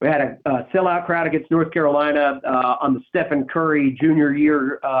 We had a sellout crowd against North Carolina on the Stephen Curry junior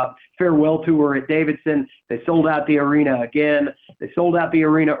year farewell tour at Davidson. They sold out the arena again. They sold out the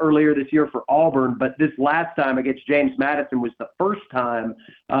arena earlier this year for Auburn, but this last time against James Madison was the first time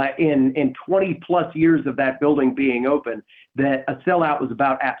in 20-plus years of that building being open that a sellout was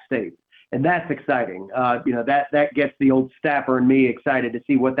about App State. And that's exciting. That gets the old staffer and me excited to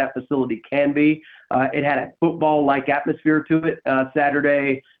see what that facility can be. It had a football-like atmosphere to it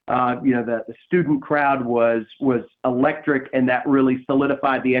Saturday. The student crowd was electric, and that really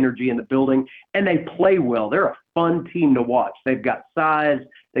solidified the energy in the building. And they play well. They're a fun team to watch. They've got size.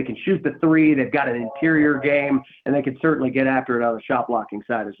 They can shoot the three. They've got an interior game, and they can certainly get after it on the shot blocking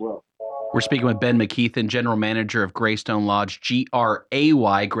side as well. We're speaking with Ben McKeithen, General Manager of Greystone Lodge, GRAY,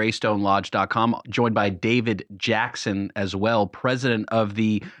 GreystoneLodge.com, joined by David Jackson as well, President of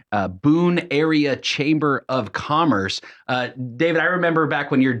the Boone Area Chamber of Commerce. David, I remember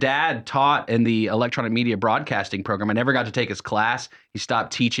back when your dad taught in the electronic media broadcasting program. I never got to take his class. He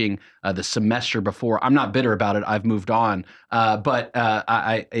stopped teaching the semester before. I'm not bitter about it. I've moved on. But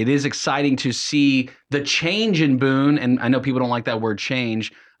it is exciting to see the change in Boone. And I know people don't like that word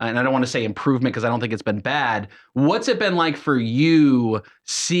change. And I don't want to say improvement because I don't think it's been bad. What's it been like for you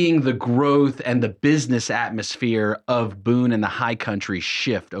seeing the growth and the business atmosphere of Boone and the high country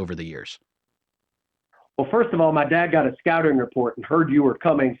shift over the years? Well, first of all, my dad got a scouting report and heard you were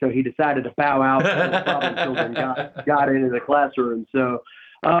coming, so he decided to bow out and the problem children got into the classroom. So,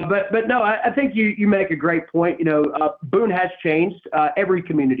 but no, I think you make a great point. Boone has changed. Every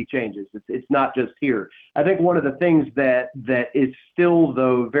community changes. It's not just here. I think one of the things that is still,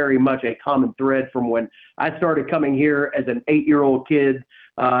 though, very much a common thread from when I started coming here as an 8-year-old kid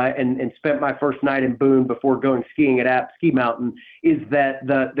and spent my first night in Boone before going skiing at App Ski Mountain is that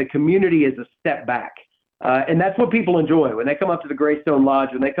the community is a step back. And that's what people enjoy. When they come up to the Greystone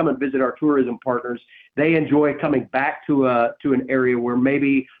Lodge, when they come and visit our tourism partners, they enjoy coming back to an area where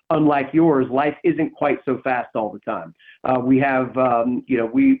maybe, unlike yours, life isn't quite so fast all the time. We have,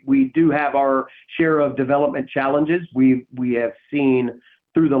 we do have our share of development challenges. We have seen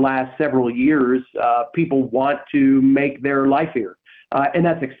through the last several years, people want to make their life here. And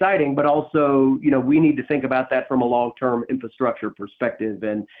that's exciting, but also, we need to think about that from a long-term infrastructure perspective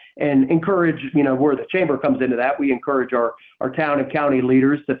and encourage, where the chamber comes into that. We encourage our town and county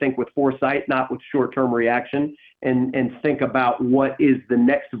leaders to think with foresight, not with short-term reaction, and think about what is the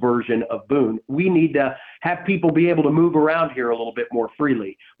next version of Boone. We need to have people be able to move around here a little bit more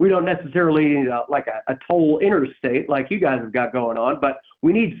freely. We don't necessarily need like a toll interstate like you guys have got going on, but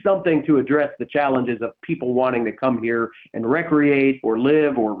we need something to address the challenges of people wanting to come here and recreate or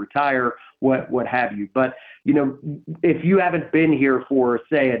live or retire, what have you. But, if you haven't been here for,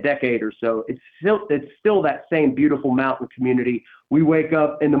 say, a decade or so, it's still that same beautiful mountain community. We wake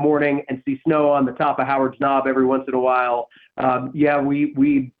up in the morning and see snow on the top of Howard's Knob every once in a while.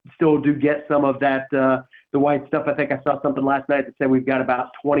 We still do get some of that, the white stuff. I think I saw something last night that said we've got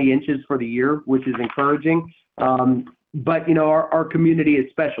about 20 inches for the year, which is encouraging. But, our community is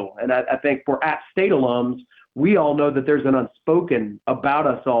special. And I think for App State alums, we all know that there's an unspoken about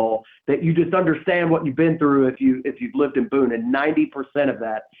us all that you just understand what you've been through if you've lived in Boone, and 90% of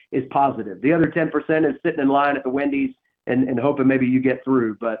that is positive. The other 10% is sitting in line at the Wendy's and hoping maybe you get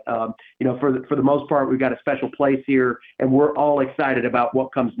through. But, for the most part, we've got a special place here, and we're all excited about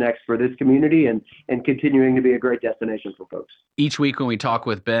what comes next for this community and continuing to be a great destination for folks. Each week when we talk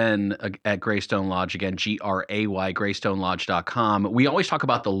with Ben at Greystone Lodge, again, GRAY, GreystoneLodge.com, we always talk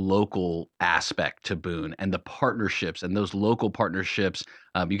about the local aspect to Boone and the partnerships and those local partnerships.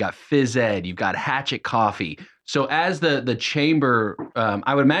 You got Phys Ed, you've got Hatchet Coffee. So as the chamber,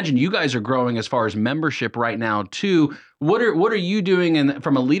 I would imagine you guys are growing as far as membership right now too. What are you doing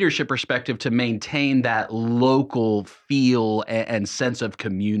from a leadership perspective to maintain that local feel and sense of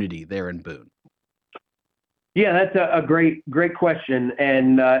community there in Boone? Yeah, that's a great question,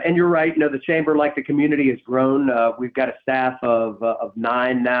 and you're right. The chamber, like the community, has grown. We've got a staff of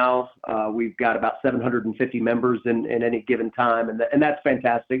 9 now. We've got about 750 members in any given time, and that's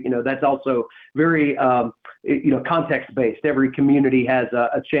fantastic. That's also very context based. Every community has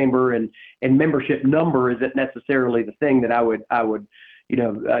a chamber, and membership number isn't necessarily the thing that I would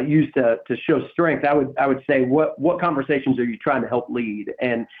use to show strength. I would say what conversations are you trying to help lead?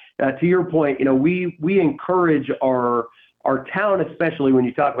 And to your point, we encourage our town, especially when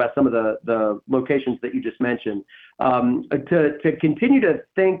you talk about some of the locations that you just mentioned, to continue to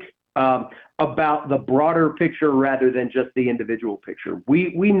think about the broader picture rather than just the individual picture.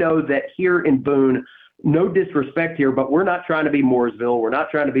 We know that here in Boone, no disrespect here, but we're not trying to be Mooresville. We're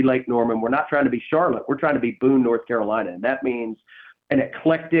not trying to be Lake Norman. We're not trying to be Charlotte. We're trying to be Boone, North Carolina. And that means an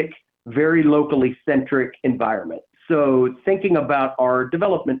eclectic, very locally centric environment. So thinking about our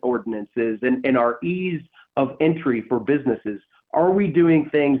development ordinances and our ease of entry for businesses, are we doing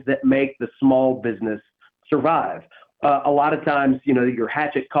things that make the small business survive? A lot of times, your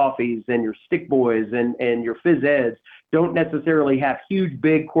Hatchet Coffees and your Stick Boys and your Phys Eds don't necessarily have huge,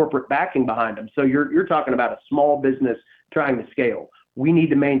 big corporate backing behind them. So you're talking about a small business trying to scale. We need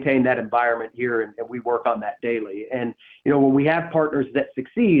to maintain that environment here, and we work on that daily. And, when we have partners that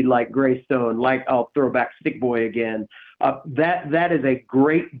succeed, like Greystone, like I'll throw back Stick Boy again, that is a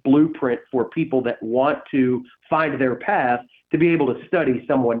great blueprint for people that want to find their path to be able to study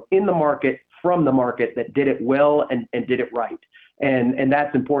someone in the market, from the market, that did it well and did it right. And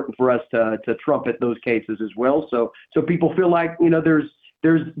that's important for us to trumpet those cases as well. So people feel like,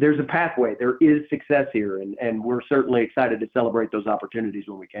 there's a pathway, there is success here, and we're certainly excited to celebrate those opportunities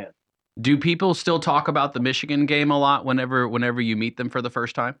when we can. Do people still talk about the Michigan game a lot whenever you meet them for the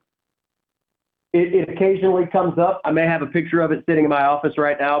first time? It occasionally comes up. I may have a picture of it sitting in my office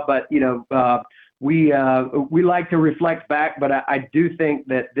right now, but we like to reflect back. But I do think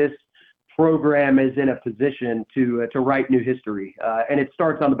that this program is in a position to write new history, and it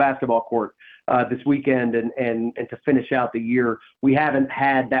starts on the basketball court this weekend, and to finish out the year. We haven't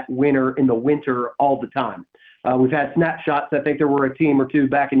had that winner in the winter all the time. We've had snapshots. I think there were a team or two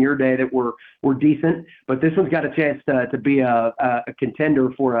back in your day that were decent, but this one's got a chance to be a contender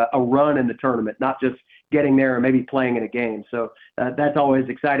for a run in the tournament, not just getting there and maybe playing in a game. So that's always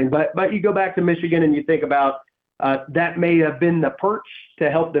exciting. But you go back to Michigan and you think about that may have been the perch to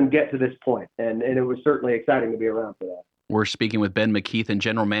help them get to this point, and it was certainly exciting to be around for that. We're speaking with Ben McKeithen,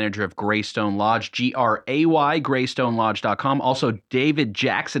 General Manager of Greystone Lodge, GRAY, GreystoneLodge.com. Also, David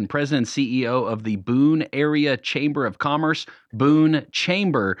Jackson, President and CEO of the Boone Area Chamber of Commerce,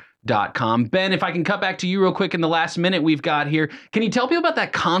 BooneChamber.com. Ben, if I can cut back to you real quick in the last minute we've got here, can you tell people about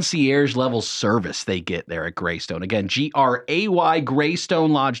that concierge level service they get there at Greystone? Again, GRAY,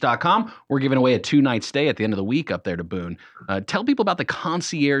 GreystoneLodge.com. We're giving away a 2-night stay at the end of the week up there to Boone. Tell people about the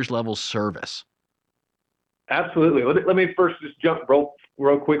concierge level service. Absolutely. Let me first just jump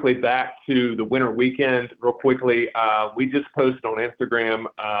real quickly back to the winter weekend real quickly. We just posted on Instagram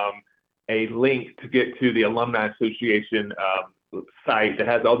a link to get to the Alumni Association site that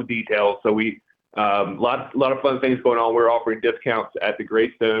has all the details. So we lot of fun things going on. We're offering discounts at the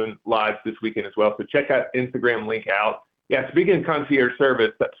Greystone Lodge this weekend as well. So check that Instagram link out. Yeah, speaking of concierge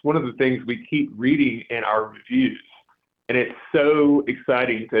service, that's one of the things we keep reading in our reviews. And it's so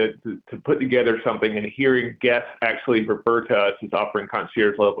exciting to put together something and hearing guests actually refer to us as offering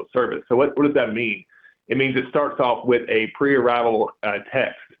concierge level service. So what does that mean? It means it starts off with a pre-arrival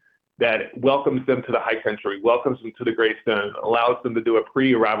text that welcomes them to the high country, welcomes them to the Greystone, allows them to do a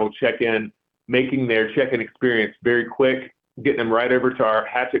pre-arrival check-in, making their check-in experience very quick, getting them right over to our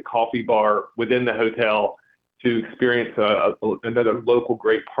Hatchet Coffee Bar within the hotel to experience another local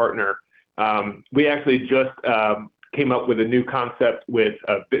great partner. We actually just came up with a new concept with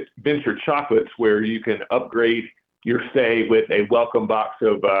Venture Chocolates, where you can upgrade your stay with a welcome box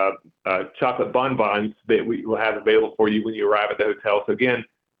of chocolate bonbons that we will have available for you when you arrive at the hotel. So again,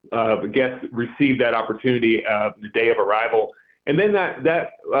 the guests receive that opportunity the day of arrival. And then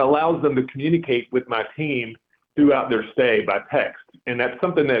that allows them to communicate with my team throughout their stay by text. And that's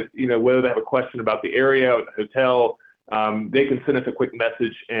something that, whether they have a question about the area or the hotel, they can send us a quick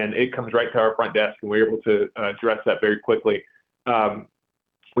message and it comes right to our front desk and we're able to address that very quickly.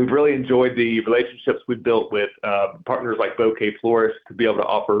 We've really enjoyed the relationships we've built with partners like Bouquet Florist to be able to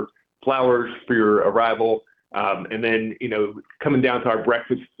offer flowers for your arrival. And then, coming down to our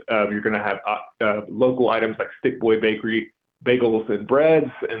breakfast, you're going to have local items like Stick Boy Bakery, bagels and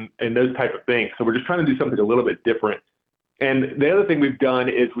breads and those type of things. So we're just trying to do something a little bit different. And the other thing we've done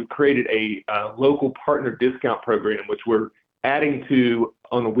is we've created a local partner discount program, which we're adding to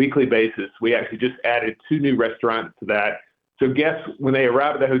on a weekly basis. We actually just added 2 new restaurants to that. So guests, when they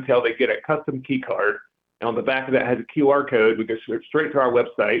arrive at the hotel, they get a custom key card. And on the back of that has a QR code. We go straight to our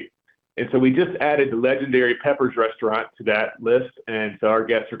website. And so we just added the legendary Peppers restaurant to that list. And so our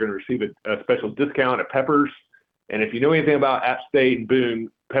guests are going to receive a special discount at Peppers. And if you know anything about App State and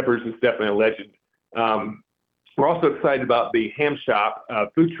Boone, Peppers is definitely a legend. We're also excited about the Ham Shop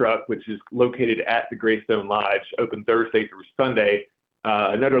food truck, which is located at the Greystone Lodge, open Thursday through Sunday.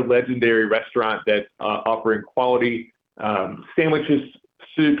 Another legendary restaurant that's offering quality sandwiches,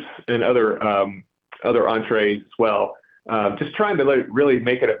 soups, and other entrees as well. Just trying to really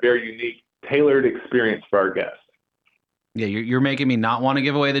make it a very unique, tailored experience for our guests. Yeah, you're making me not want to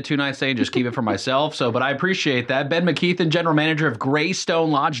give away the 2-night stay and just keep it for myself. But I appreciate that. Ben McKeithen, General Manager of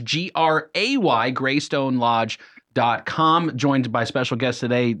Greystone Lodge, GRAY, GreystoneLodge.com, joined by special guest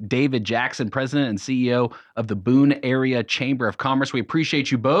today, David Jackson, President and CEO of the Boone Area Chamber of Commerce. We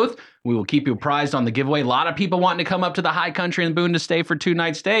appreciate you both. We will keep you apprised on the giveaway. A lot of people wanting to come up to the high country in Boone to stay for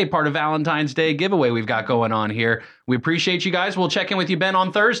 2-night stay, part of Valentine's Day giveaway we've got going on here. We appreciate you guys. We'll check in with you, Ben,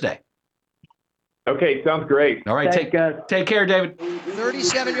 on Thursday. Okay, sounds great. All right, take care, David.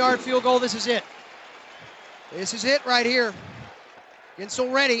 37-yard field goal. This is it. This is it right here.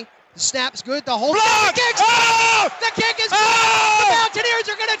 Gensel ready. The snap's good. The whole kick. Oh! The kick is good. The Mountaineers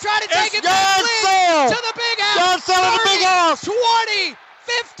are going to try to take it back to the big house. 30, 20,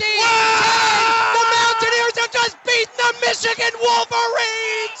 15, 10. The Mountaineers have just beaten the Michigan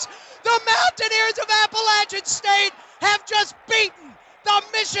Wolverines. The Mountaineers of Appalachian State have just beaten the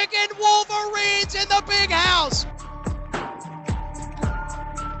Michigan Wolverines in the big house.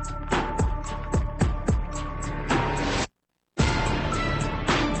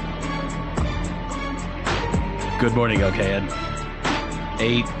 Good morning, OKN.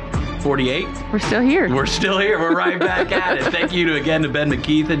 8:48. We're still here. We're still here. We're right back at it. Thank you again to Ben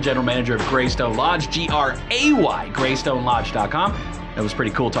McKeithen, General Manager of Greystone Lodge, GRAY, GreystoneLodge.com. That was pretty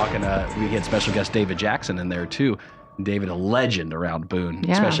cool talking. We had special guest David Jackson in there too. David, a legend around Boone,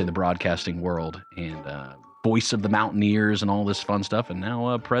 especially in the broadcasting world, and voice of the Mountaineers and all this fun stuff, and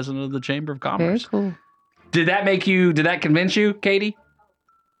now president of the Chamber of Commerce. Very cool. Did that convince you, Katie?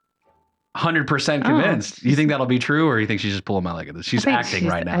 100% convinced. You think that'll be true, or you think she's just pulling my leg at this? She's acting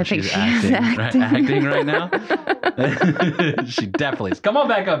right now. She's acting right now. She definitely is. Come on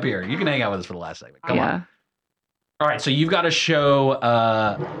back up here. You can hang out with us for the last segment. Come on. All right, so you've got a show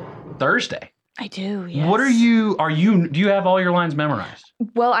Thursday. I do, yes. What do you have all your lines memorized?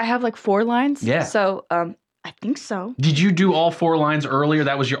 Well, I have like 4 lines. Yeah. So, I think so. Did you do all 4 lines earlier?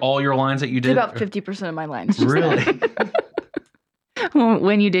 That was all your lines that you did? About 50% of my lines. Really?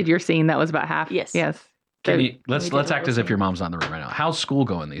 When you did your scene, that was about half. Yes. Yes. Let's act as if your mom's not in the room right now. How's school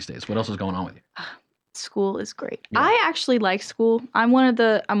going these days? What else is going on with you? School is great. Yeah. I actually like school. I'm one of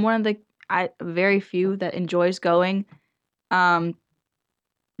the very few that enjoys going.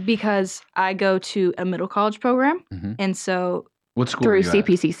 Because I go to a middle college program, and so What school Through are you at?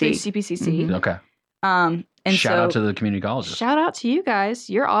 CPCC. Through CPCC. Okay. And Shout so, out to the community colleges. Shout out to you guys.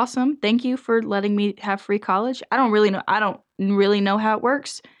 You're awesome. Thank you for letting me have free college. I don't really know how it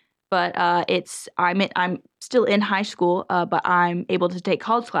works, but I'm still in high school, but I'm able to take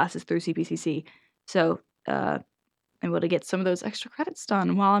college classes through CPCC. So I'm able to get some of those extra credits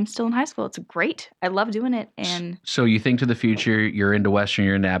done while I'm still in high school. It's great. I love doing it. And So you think to the future, you're into Western,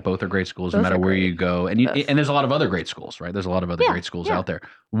 you're into App, both are great schools, no Both matter are where great. you go. And and there's a lot of other great schools, right? There's a lot of other Yeah, great schools yeah. out there.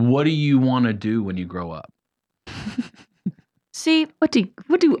 What do you want to do when you grow up? see, What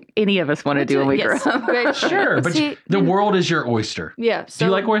do any of us want to do when we grow up? Sure, but See, the world is your oyster. yeah. Do So,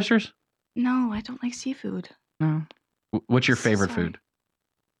 you like oysters? No, I don't like seafood. No. What's your favorite Sorry. food?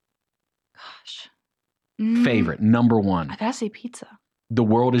 Gosh. Favorite, number one. I gotta say pizza. The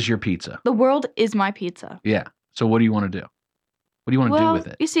world is your pizza. The world is my pizza. Yeah. So what do you want to do? What do you want to do with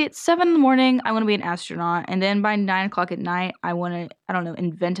it? You see, it's 7 a.m. I want to be an astronaut, and then by 9 o'clock at night, I want to, I don't know,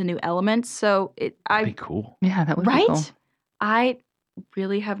 invent a new element. So That'd be cool. Yeah, that would right? be cool. I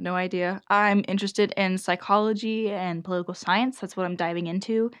really have no idea. I'm interested in psychology and political science. That's what I'm diving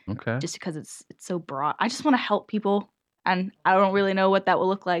into. Okay. Just because it's so broad. I just want to help people, and I don't really know what that will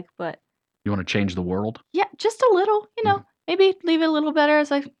look like, but You want to change the world? yeah, just a little. You know, maybe leave it a little better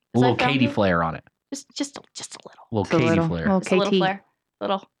as I. A little Katie flair on it. Just a little. A little Just a Katie little. flair. Little Just a little KT. flair.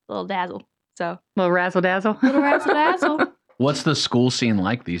 Little dazzle. So Little razzle dazzle. little razzle dazzle. What's the school scene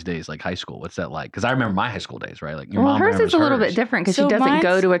like these days? Like high school? What's that like? Because I remember my high school days, right? Like your Well, mom hers remembers is a little bit hers. different because So she doesn't mine's-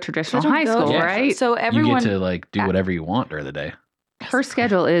 go to a I traditional don't high go school, to- right? So You everyone. get to like do whatever you want during the day. Her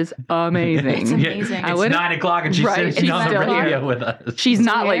schedule is amazing. It's amazing. I It's would- 9 o'clock and she's Right, sitting she's on the still here. radio with us. She's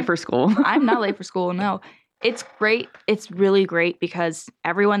not Yeah. late for school. I'm not late for school. No, it's great. It's really great because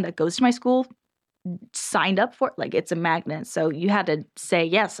everyone that goes to my school signed up for it. Like it's a magnet. So you had to say,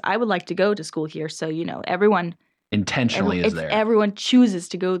 yes, I would like to go to school here. So, you know, everyone Intentionally is if there. everyone chooses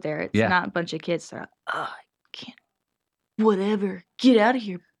to go there. It's Yeah. not a bunch of kids that are, oh, I can't. Whatever. Get out of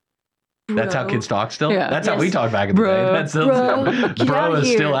here. That's how bro." kids talk still? Yeah. That's how we Yes. talk back in the day. Bro. That's still, Bro, get bro outta is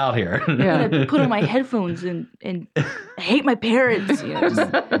here. still out here. I'm gonna put on my headphones and I hate my parents. You know,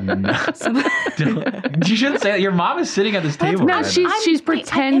 You shouldn't say that. Your mom is sitting at this table. No, right she's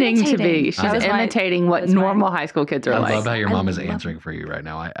pretending to be. imitating. She's That was my- imitating what normal high school kids are I like. love how your mom is love answering for you right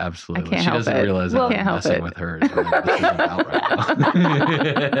now. I absolutely. I can't she help doesn't it. realize Well, that can't I'm help messing it. with her. Is what this is about right now.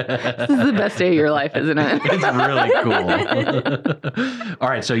 This is the best day of your life, isn't it? It's really cool. All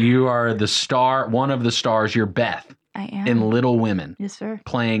right, so you are the star, one of the stars. You're Beth I am. in Little Women, Yes, sir.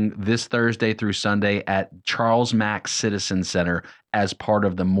 playing this Thursday through Sunday at Charles Mack Citizen Center as part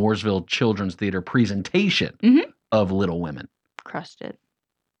of the Mooresville Children's Theater presentation of Little Women. Crushed it.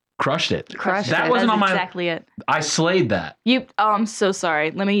 Crushed it. Crushed That it. wasn't That's on my. exactly it. I slayed that. You. Oh, I'm so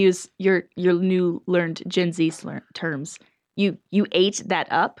sorry. Let me use your new learned Gen Z terms. You ate that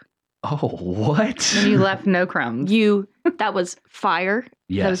up. Oh, what? And you left no crumbs. That was fire.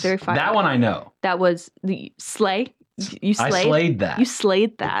 Yes. That was very fire. That one I know. That was the slay. You slayed. I slayed that. You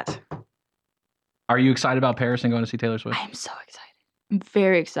slayed that. Are you excited about Paris and going to see Taylor Swift? I am so excited. I'm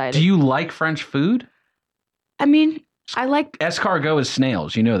very excited. Do you like French food? I mean, I like. Escargot is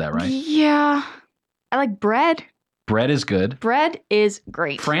snails. You know that, right? Yeah. I like bread. Bread is good. Bread is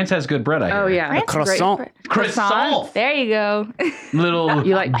great. France has good bread, I hear. Oh yeah, France is great croissant. bread. Croissant. There you go. Little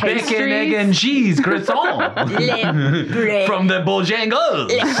You like bacon, pastries? egg, and cheese croissant. bread. From the Bojangles.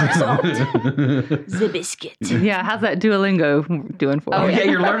 The biscuit. Yeah, how's that Duolingo doing for Oh, you? yeah,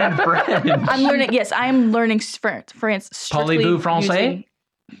 you're learning French. I'm learning. Yes, I am learning France strictly. Parlez-vous français?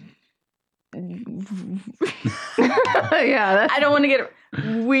 Yeah, that's, I don't want to get it.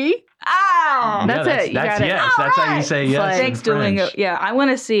 Oui. Ow. That's it. You That's got it. yes. That's how you say yes. in Thanks, Duolingo. French. Yeah, I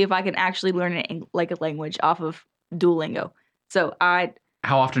want to see if I can actually learn it like a language off of Duolingo. So I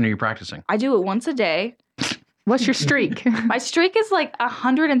How often are you practicing? do it once a day. What's your streak? My streak is like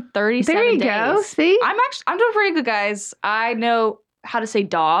 137 There you days. go. See? I'm doing pretty good, guys. I know how to say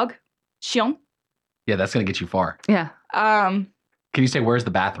dog. Chien. Yeah, that's going to get you far. Yeah. Can you say, where's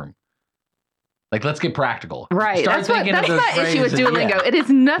the bathroom? Like, let's get practical. Right. Start That's what. thinking of That's those my issue with phrases. Duolingo. Yeah. It is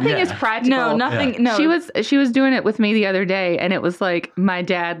nothing Yeah. is practical. No, nothing. Yeah. No. She was doing it with me the other day, and it was like my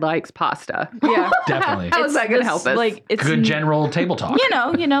dad likes pasta. Yeah. Definitely. How is that going to help us? Like it's Good general table talk. You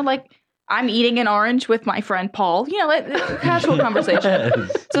know, like I'm eating an orange with my friend Paul. You know, like casual conversation.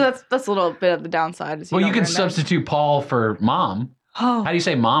 Yes. So that's a little bit of the downside. Is Well, you don't can learn that. substitute Paul for mom. Oh. How do you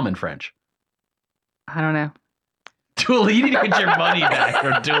say mom in French? I don't know. Duolingo, you need to get your money back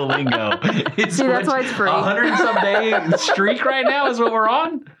from Duolingo. See, that's why it's free. 100 and some day streak right now is what we're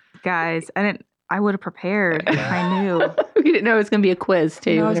on. Guys, I would have prepared if I knew. You didn't know it was going to be a quiz,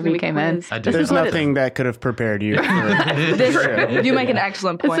 too, whenever you came in. There's nothing that could have prepared you. You make an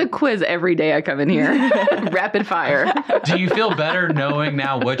excellent point. It's a quiz every day I come in here. Rapid fire. Do you feel better knowing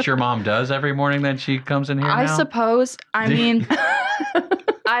now what your mom does every morning that she comes in here I now? suppose. I mean,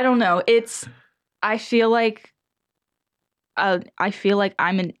 I don't know. I feel like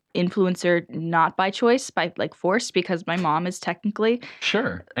I'm an influencer not by choice, by like force, because my mom is technically.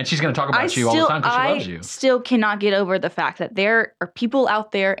 Sure. And she's going to talk about you all the time because she loves you. I still cannot get over the fact that there are people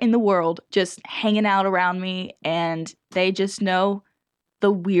out there in the world just hanging out around me and they just know the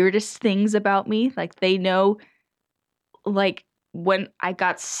weirdest things about me. Like they know like when I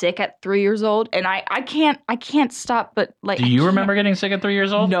got sick at 3 years old and I can't stop but like. Do you remember getting sick at 3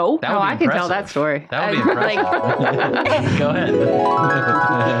 years old? No. That would be I can tell that story. That would be impressive. Go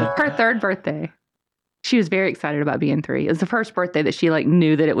ahead. Her third birthday. She was very excited about being 3. It was the first birthday that she like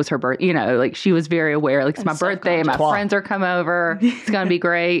knew that it was her birthday. You know, like she was very aware. Like it's my birthday. My friends are come over. It's gonna be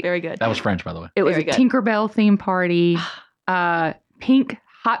great. Very good. That was French, by the way. It was a Tinkerbell theme party. Hot pink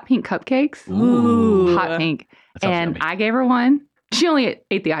cupcakes. Ooh. Hot pink. And I gave her one. She only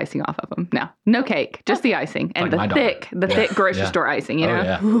ate the icing off of them. No cake, just the icing and like the thick grocery store icing. You know,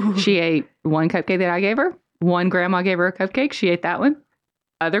 yeah. She ate one cupcake that I gave her. One grandma gave her a cupcake. She ate that one.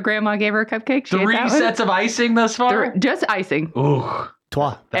 Other grandma gave her a cupcake. She ate 3 that sets of icing thus far? Just icing. Ooh.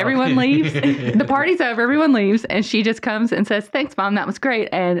 Everyone leaves. The party's over. Everyone leaves. And she just comes and says, "Thanks, Mom. That was great."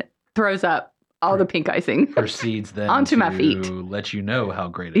 And throws up all the pink icing. Proceeds then onto my feet. To let you know how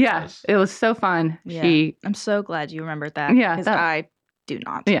great it was. It was so fun. Yeah. I'm so glad you remembered that. Yeah. Because I do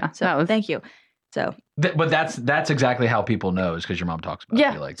not. Yeah. So thank you. So. But that's exactly how people know is because your mom talks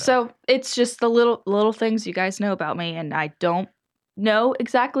about you like that. So it's just the little things you guys know about me, and I don't know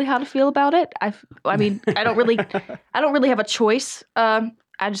exactly how to feel about it. I mean, I don't really have a choice. I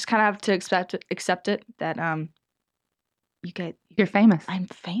just kind of have to accept it that you're famous. I'm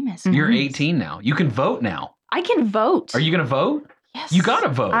famous. You're 18 now. You can vote now. I can vote. Are you going to vote? Yes. You got to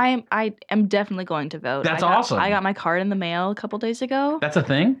vote. I am definitely going to vote. That's awesome. I got my card in the mail a couple days ago. That's a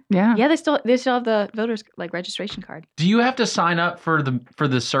thing? Yeah. Yeah, they still have the voters like registration card. Do you have to sign up for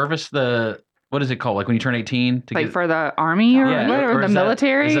the service, what is it called? Like when you turn 18 to like get for the army or whatever, or the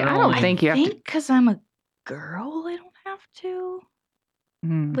military? I don't think you have to. I think because I'm a girl, I don't have to.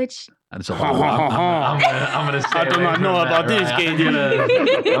 Which I'm gonna stay I do not know about this, Katie.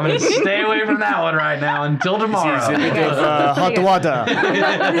 I'm gonna stay away from that one right now until tomorrow. Hot water.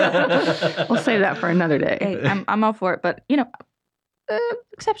 We'll save that for another day. Hey, I'm all for it, but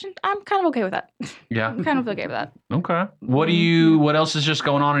exception. I'm kind of okay with that. Yeah, I'm kind of okay with that. Okay. What else is just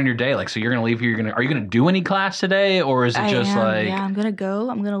going on in your day? Like, so you're gonna leave here. Are you gonna do any class today, or is it just like? Yeah, I'm gonna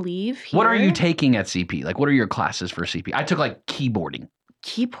go. I'm gonna leave. Here. What are you taking at CP? Like, what are your classes for CP? I took like keyboarding.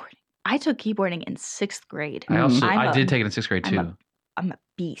 I took keyboarding in 6th grade. I did take it in 6th grade too. I'm a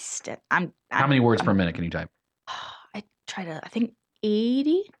beast. How many words per minute can you type? I think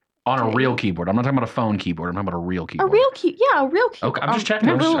 80. On a real keyboard. I'm not talking about a phone keyboard. I'm talking about a real keyboard. A real keyboard. Okay, I'm just checking.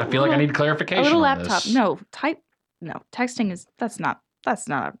 I feel like I need clarification. A little on laptop. this. No, texting is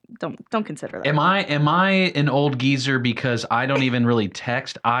don't consider that. Am I an old geezer because I don't even really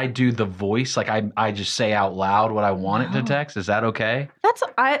text? I do the voice, like I just say out loud what I want it to text. Is that okay?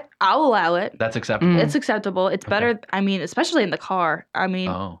 I'll allow it. That's acceptable. It's acceptable. It's better. I mean, especially in the car. I mean,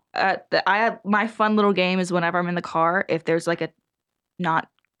 my fun little game is whenever I'm in the car, if there's like a not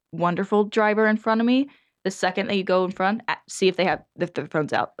wonderful driver in front of me, the second that you go in front, see if their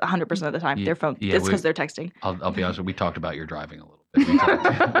phone's out. 100% of the time, their phone. It's because they're texting. I'll be honest with you. We talked about your driving a little bit.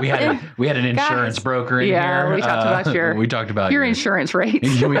 We had an insurance broker in here. Yeah, we talked about your insurance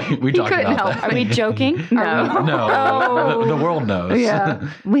rates. we talked about help. that. Are we joking? No. The world knows. Yeah,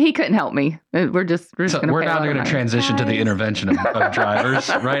 he couldn't help me. We're now going to transition to the intervention of drivers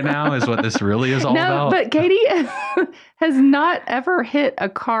right now. Is what this really is all about. No, but Katie has not ever hit a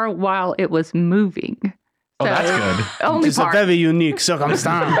car while it was moving. Oh, that's good. It's a very unique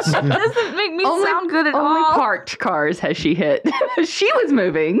circumstance. That doesn't make me sound good at all. Only parked cars has she hit. She was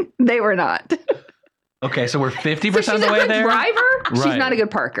moving. They were not. Okay, so we're 50% So of the way there. she's a good driver. Right. She's not a good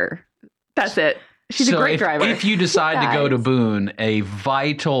parker. That's it. She's a great driver. If you decide to go to Boone, a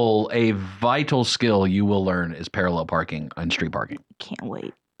vital skill you will learn is parallel parking and street parking. Can't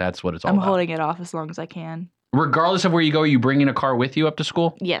wait. That's what it's all I'm about. holding it off as long as I can. Regardless of where you go, are you bringing a car with you up to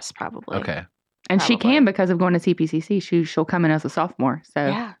school? Yes, probably. Okay. And she can because of going to CPCC. She'll come in as a sophomore,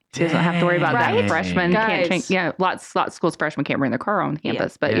 so she doesn't have to worry about that. Freshmen can't change. Yeah, lots of schools freshmen can't bring their car on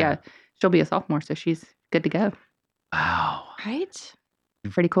campus, but she'll be a sophomore, so she's good to go. Wow. Right?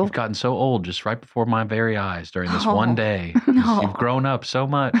 Pretty cool. You've gotten so old just right before my very eyes during this Oh, one day. no. You've grown up so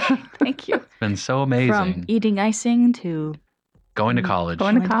much. Thank you. It's been so amazing. From eating icing to Going to college.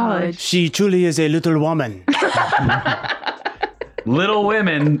 Going to college. She truly is a little woman. Little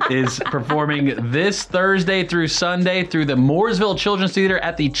Women is performing this Thursday through Sunday through the Mooresville Children's Theater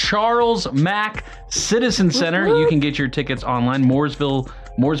at the Charles Mack Citizen Center. You can get your tickets online,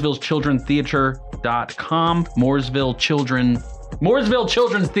 MooresvilleChildrenTheater.com,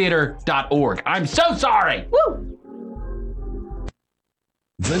 MooresvilleChildren'sTheater.org. I'm so sorry. Woo!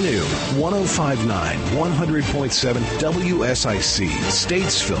 The new 105.9, 100.7 WSIC,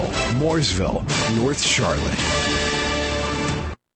 Statesville, Mooresville, North Charlotte.